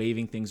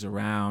waving things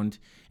around.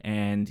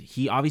 And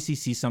he obviously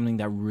sees something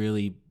that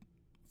really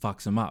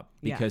fucks him up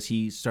because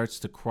he starts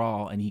to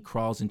crawl and he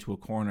crawls into a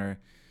corner,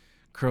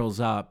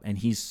 curls up, and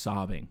he's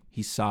sobbing.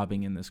 He's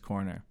sobbing in this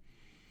corner.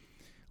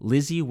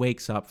 Lizzie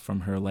wakes up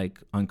from her like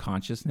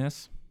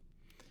unconsciousness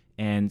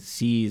and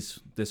sees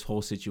this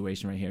whole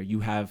situation right here.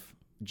 You have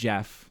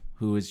Jeff,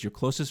 who is your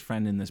closest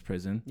friend in this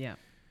prison,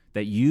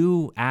 that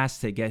you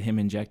asked to get him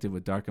injected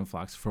with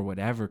Darkenflox for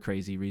whatever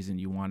crazy reason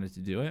you wanted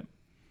to do it.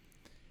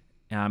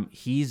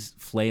 He's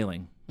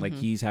flailing, like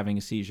he's having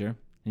a seizure,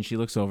 and she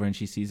looks over and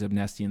she sees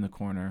Amnesty in the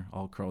corner,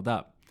 all curled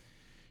up.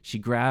 She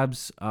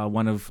grabs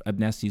one of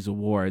Amnesty's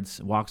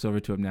awards, walks over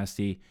to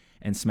Amnesty,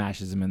 and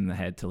smashes him in the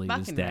head till he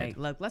was dead. Right.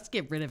 Look, let's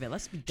get rid of it.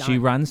 Let's be done. She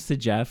runs to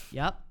Jeff.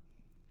 Yep.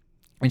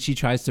 And she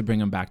tries to bring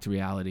him back to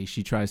reality.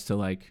 She tries to,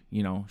 like,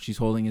 you know, she's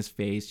holding his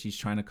face. She's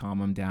trying to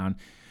calm him down.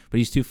 But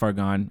he's too far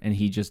gone, and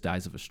he just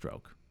dies of a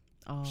stroke.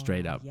 Oh,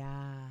 straight up.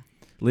 Yeah.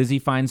 Lizzie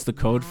finds the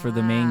code for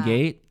the main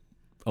gate,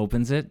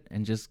 opens it,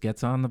 and just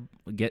gets on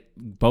the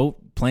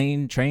boat,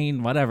 plane,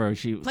 train, whatever.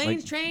 Train,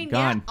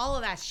 gone. yeah, all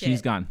of that shit.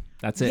 She's gone.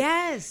 That's it.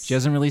 Yes. She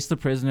doesn't release the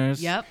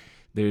prisoners. Yep.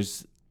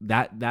 There's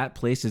that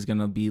place is going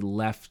to be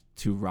left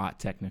to rot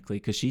technically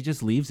because she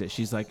just leaves it.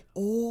 She's like,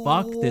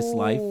 fuck this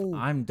life.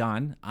 I'm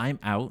done. I'm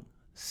out.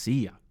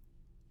 See ya.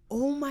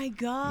 Oh my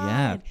God.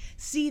 Yeah.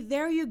 See,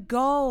 there you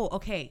go.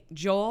 Okay,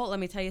 Joel, let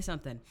me tell you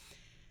something.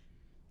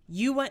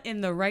 You went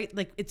in the right,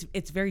 like,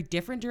 it's very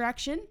different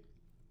direction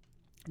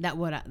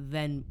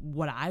than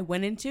what I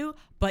went into,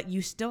 but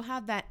you still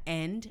have that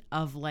end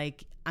of,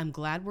 like, I'm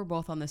glad we're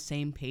both on the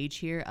same page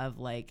here of,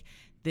 like,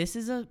 this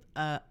is a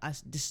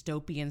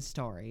dystopian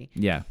story.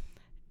 Yeah.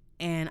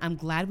 And I'm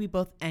glad we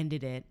both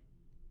ended it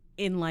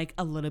in, like,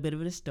 a little bit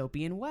of a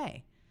dystopian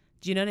way.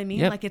 Do you know what I mean?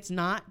 Yep. Like, it's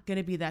not going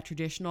to be that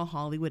traditional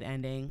Hollywood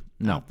ending.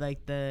 No. Of,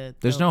 like,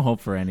 There's no hope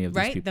for any of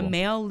these people. The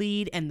male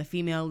lead and the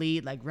female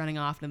lead, like, running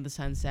off into the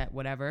sunset,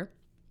 whatever.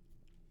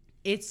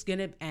 It's going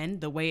to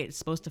end the way it's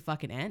supposed to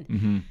fucking end.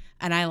 Mm-hmm.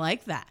 And I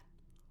like that.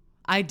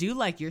 I do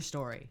like your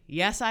story.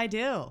 Yes, I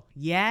do.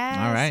 Yes.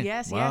 All right.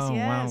 Yes.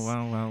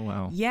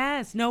 Wow.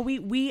 Yes. No, we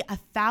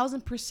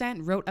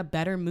 1,000% wrote a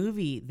better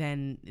movie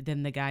than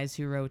the guys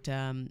who wrote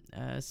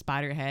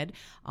Spiderhead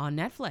on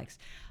Netflix.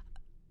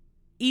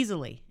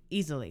 Easily.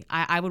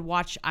 I would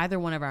watch either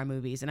one of our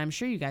movies, and I'm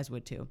sure you guys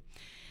would too.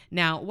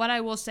 Now, what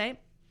I will say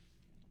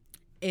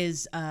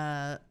is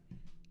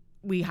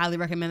we highly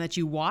recommend that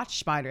you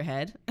watch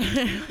Spiderhead.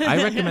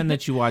 I recommend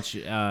that you watch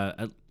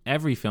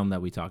every film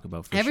that we talk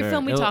about for every sure.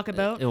 film we talk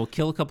about. It will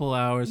kill a couple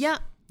hours. Yeah.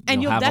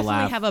 And you'll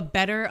definitely have a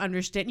better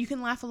understanding. You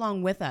can laugh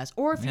along with us.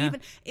 Or if you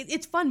even,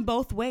 it's fun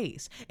both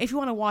ways. If you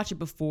want to watch it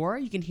before,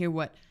 you can hear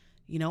what,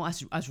 you know,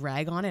 us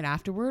rag on it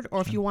afterward. Or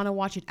if you want to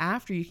watch it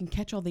after, you can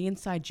catch all the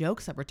inside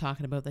jokes that we're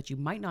talking about that you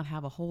might not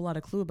have a whole lot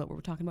of clue about what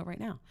we're talking about right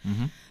now.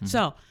 Mm-hmm, mm-hmm.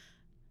 So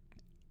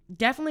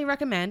definitely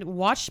recommend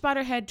watch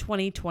Spiderhead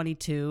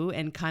 2022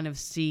 and kind of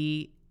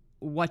see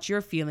what your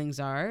feelings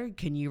are.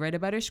 Can you write a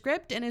better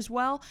script? And as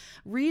well,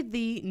 read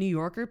the New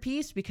Yorker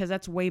piece because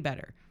that's way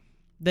better.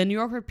 The New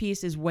Yorker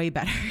piece is way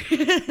better.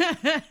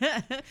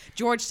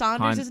 George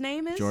Saunders, his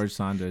name is? George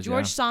Saunders.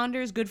 George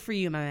Saunders, good for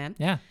you, my man.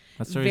 Yeah.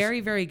 That's very,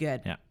 very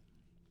good. Yeah.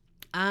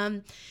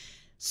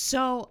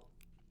 So,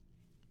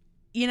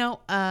 you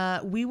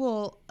know, we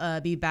will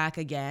be back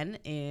again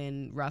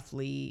in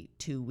roughly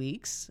 2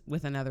 weeks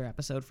with another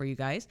episode for you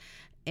guys.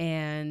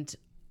 And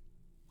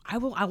I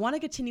want to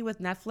continue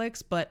with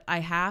Netflix, but I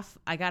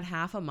got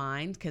half a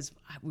mind because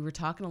we were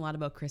talking a lot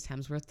about Chris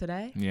Hemsworth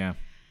today. Yeah.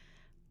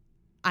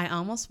 I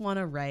almost want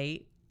to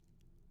write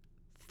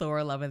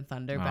Thor: Love and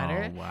Thunder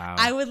better. Oh, wow.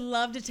 I would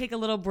love to take a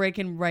little break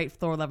and write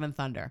Thor: Love and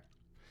Thunder.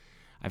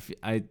 That feel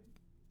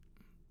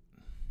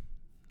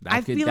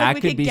like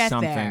we could could be get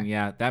something. there.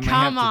 Yeah, that might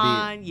Come have to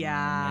on, be.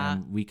 yeah.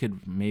 Man, we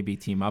could maybe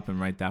team up and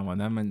write that one.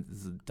 That one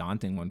is a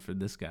daunting one for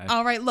this guy.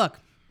 All right, look.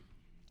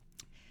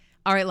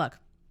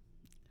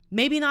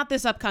 Maybe not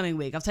this upcoming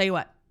week. I'll tell you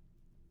what.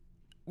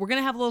 We're going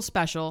to have a little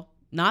special.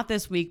 Not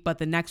this week, but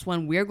the next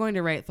one. We're going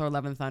to write Thor: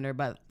 Love and Thunder.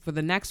 But for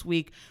the next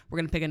week, we're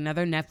going to pick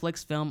another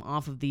Netflix film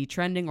off of the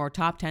trending or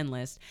top 10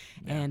 list.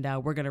 Yeah.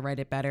 And we're going to write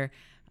it better.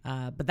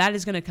 But that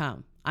is going to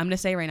come. I'm going to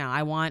say right now,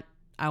 I want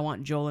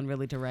Joel and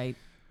Ridley to write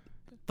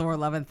Thor: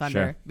 Love and Thunder.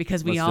 Sure.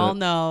 Because we all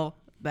know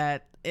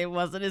that it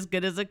wasn't as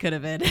good as it could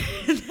have been.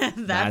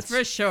 That's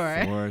for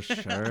sure. For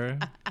sure.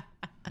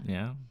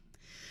 Yeah.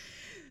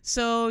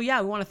 So, yeah,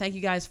 we want to thank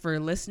you guys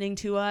for listening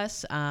to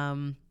us. I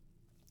want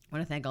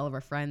to thank all of our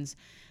friends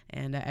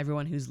and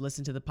everyone who's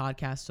listened to the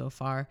podcast so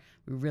far.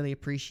 We really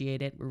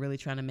appreciate it. We're really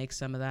trying to make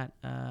some of that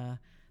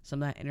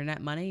internet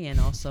money, and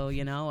also,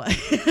 you know,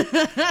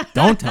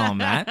 don't tell them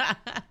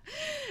that.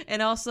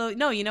 And also,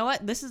 no, you know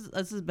what? This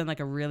has been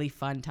like a really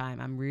fun time.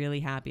 I'm really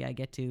happy I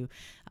get to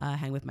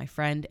hang with my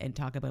friend and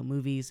talk about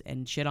movies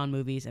and shit on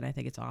movies, and I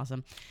think it's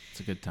awesome. It's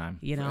a good time,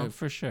 you know,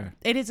 for sure.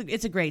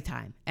 It's a great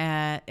time,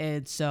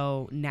 and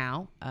so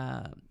now,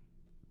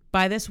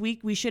 by this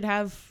week, we should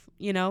have,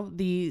 you know,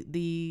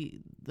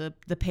 the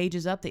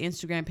pages up, the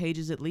Instagram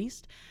pages at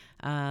least.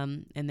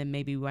 And then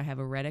maybe I have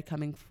a Reddit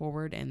coming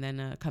forward and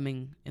then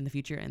coming in the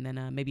future, and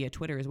then maybe a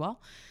Twitter as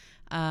well.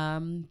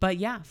 But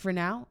yeah, for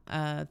now,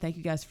 thank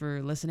you guys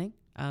for listening.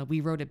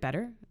 We wrote it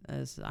better.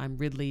 I'm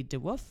Ridley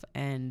DeWolf,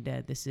 and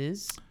this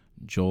is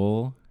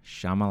Joel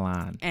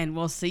Shamalan. And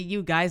we'll see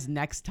you guys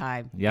next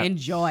time. Yep.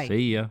 Enjoy.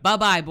 See ya.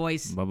 Bye-bye,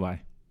 boys.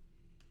 Bye-bye.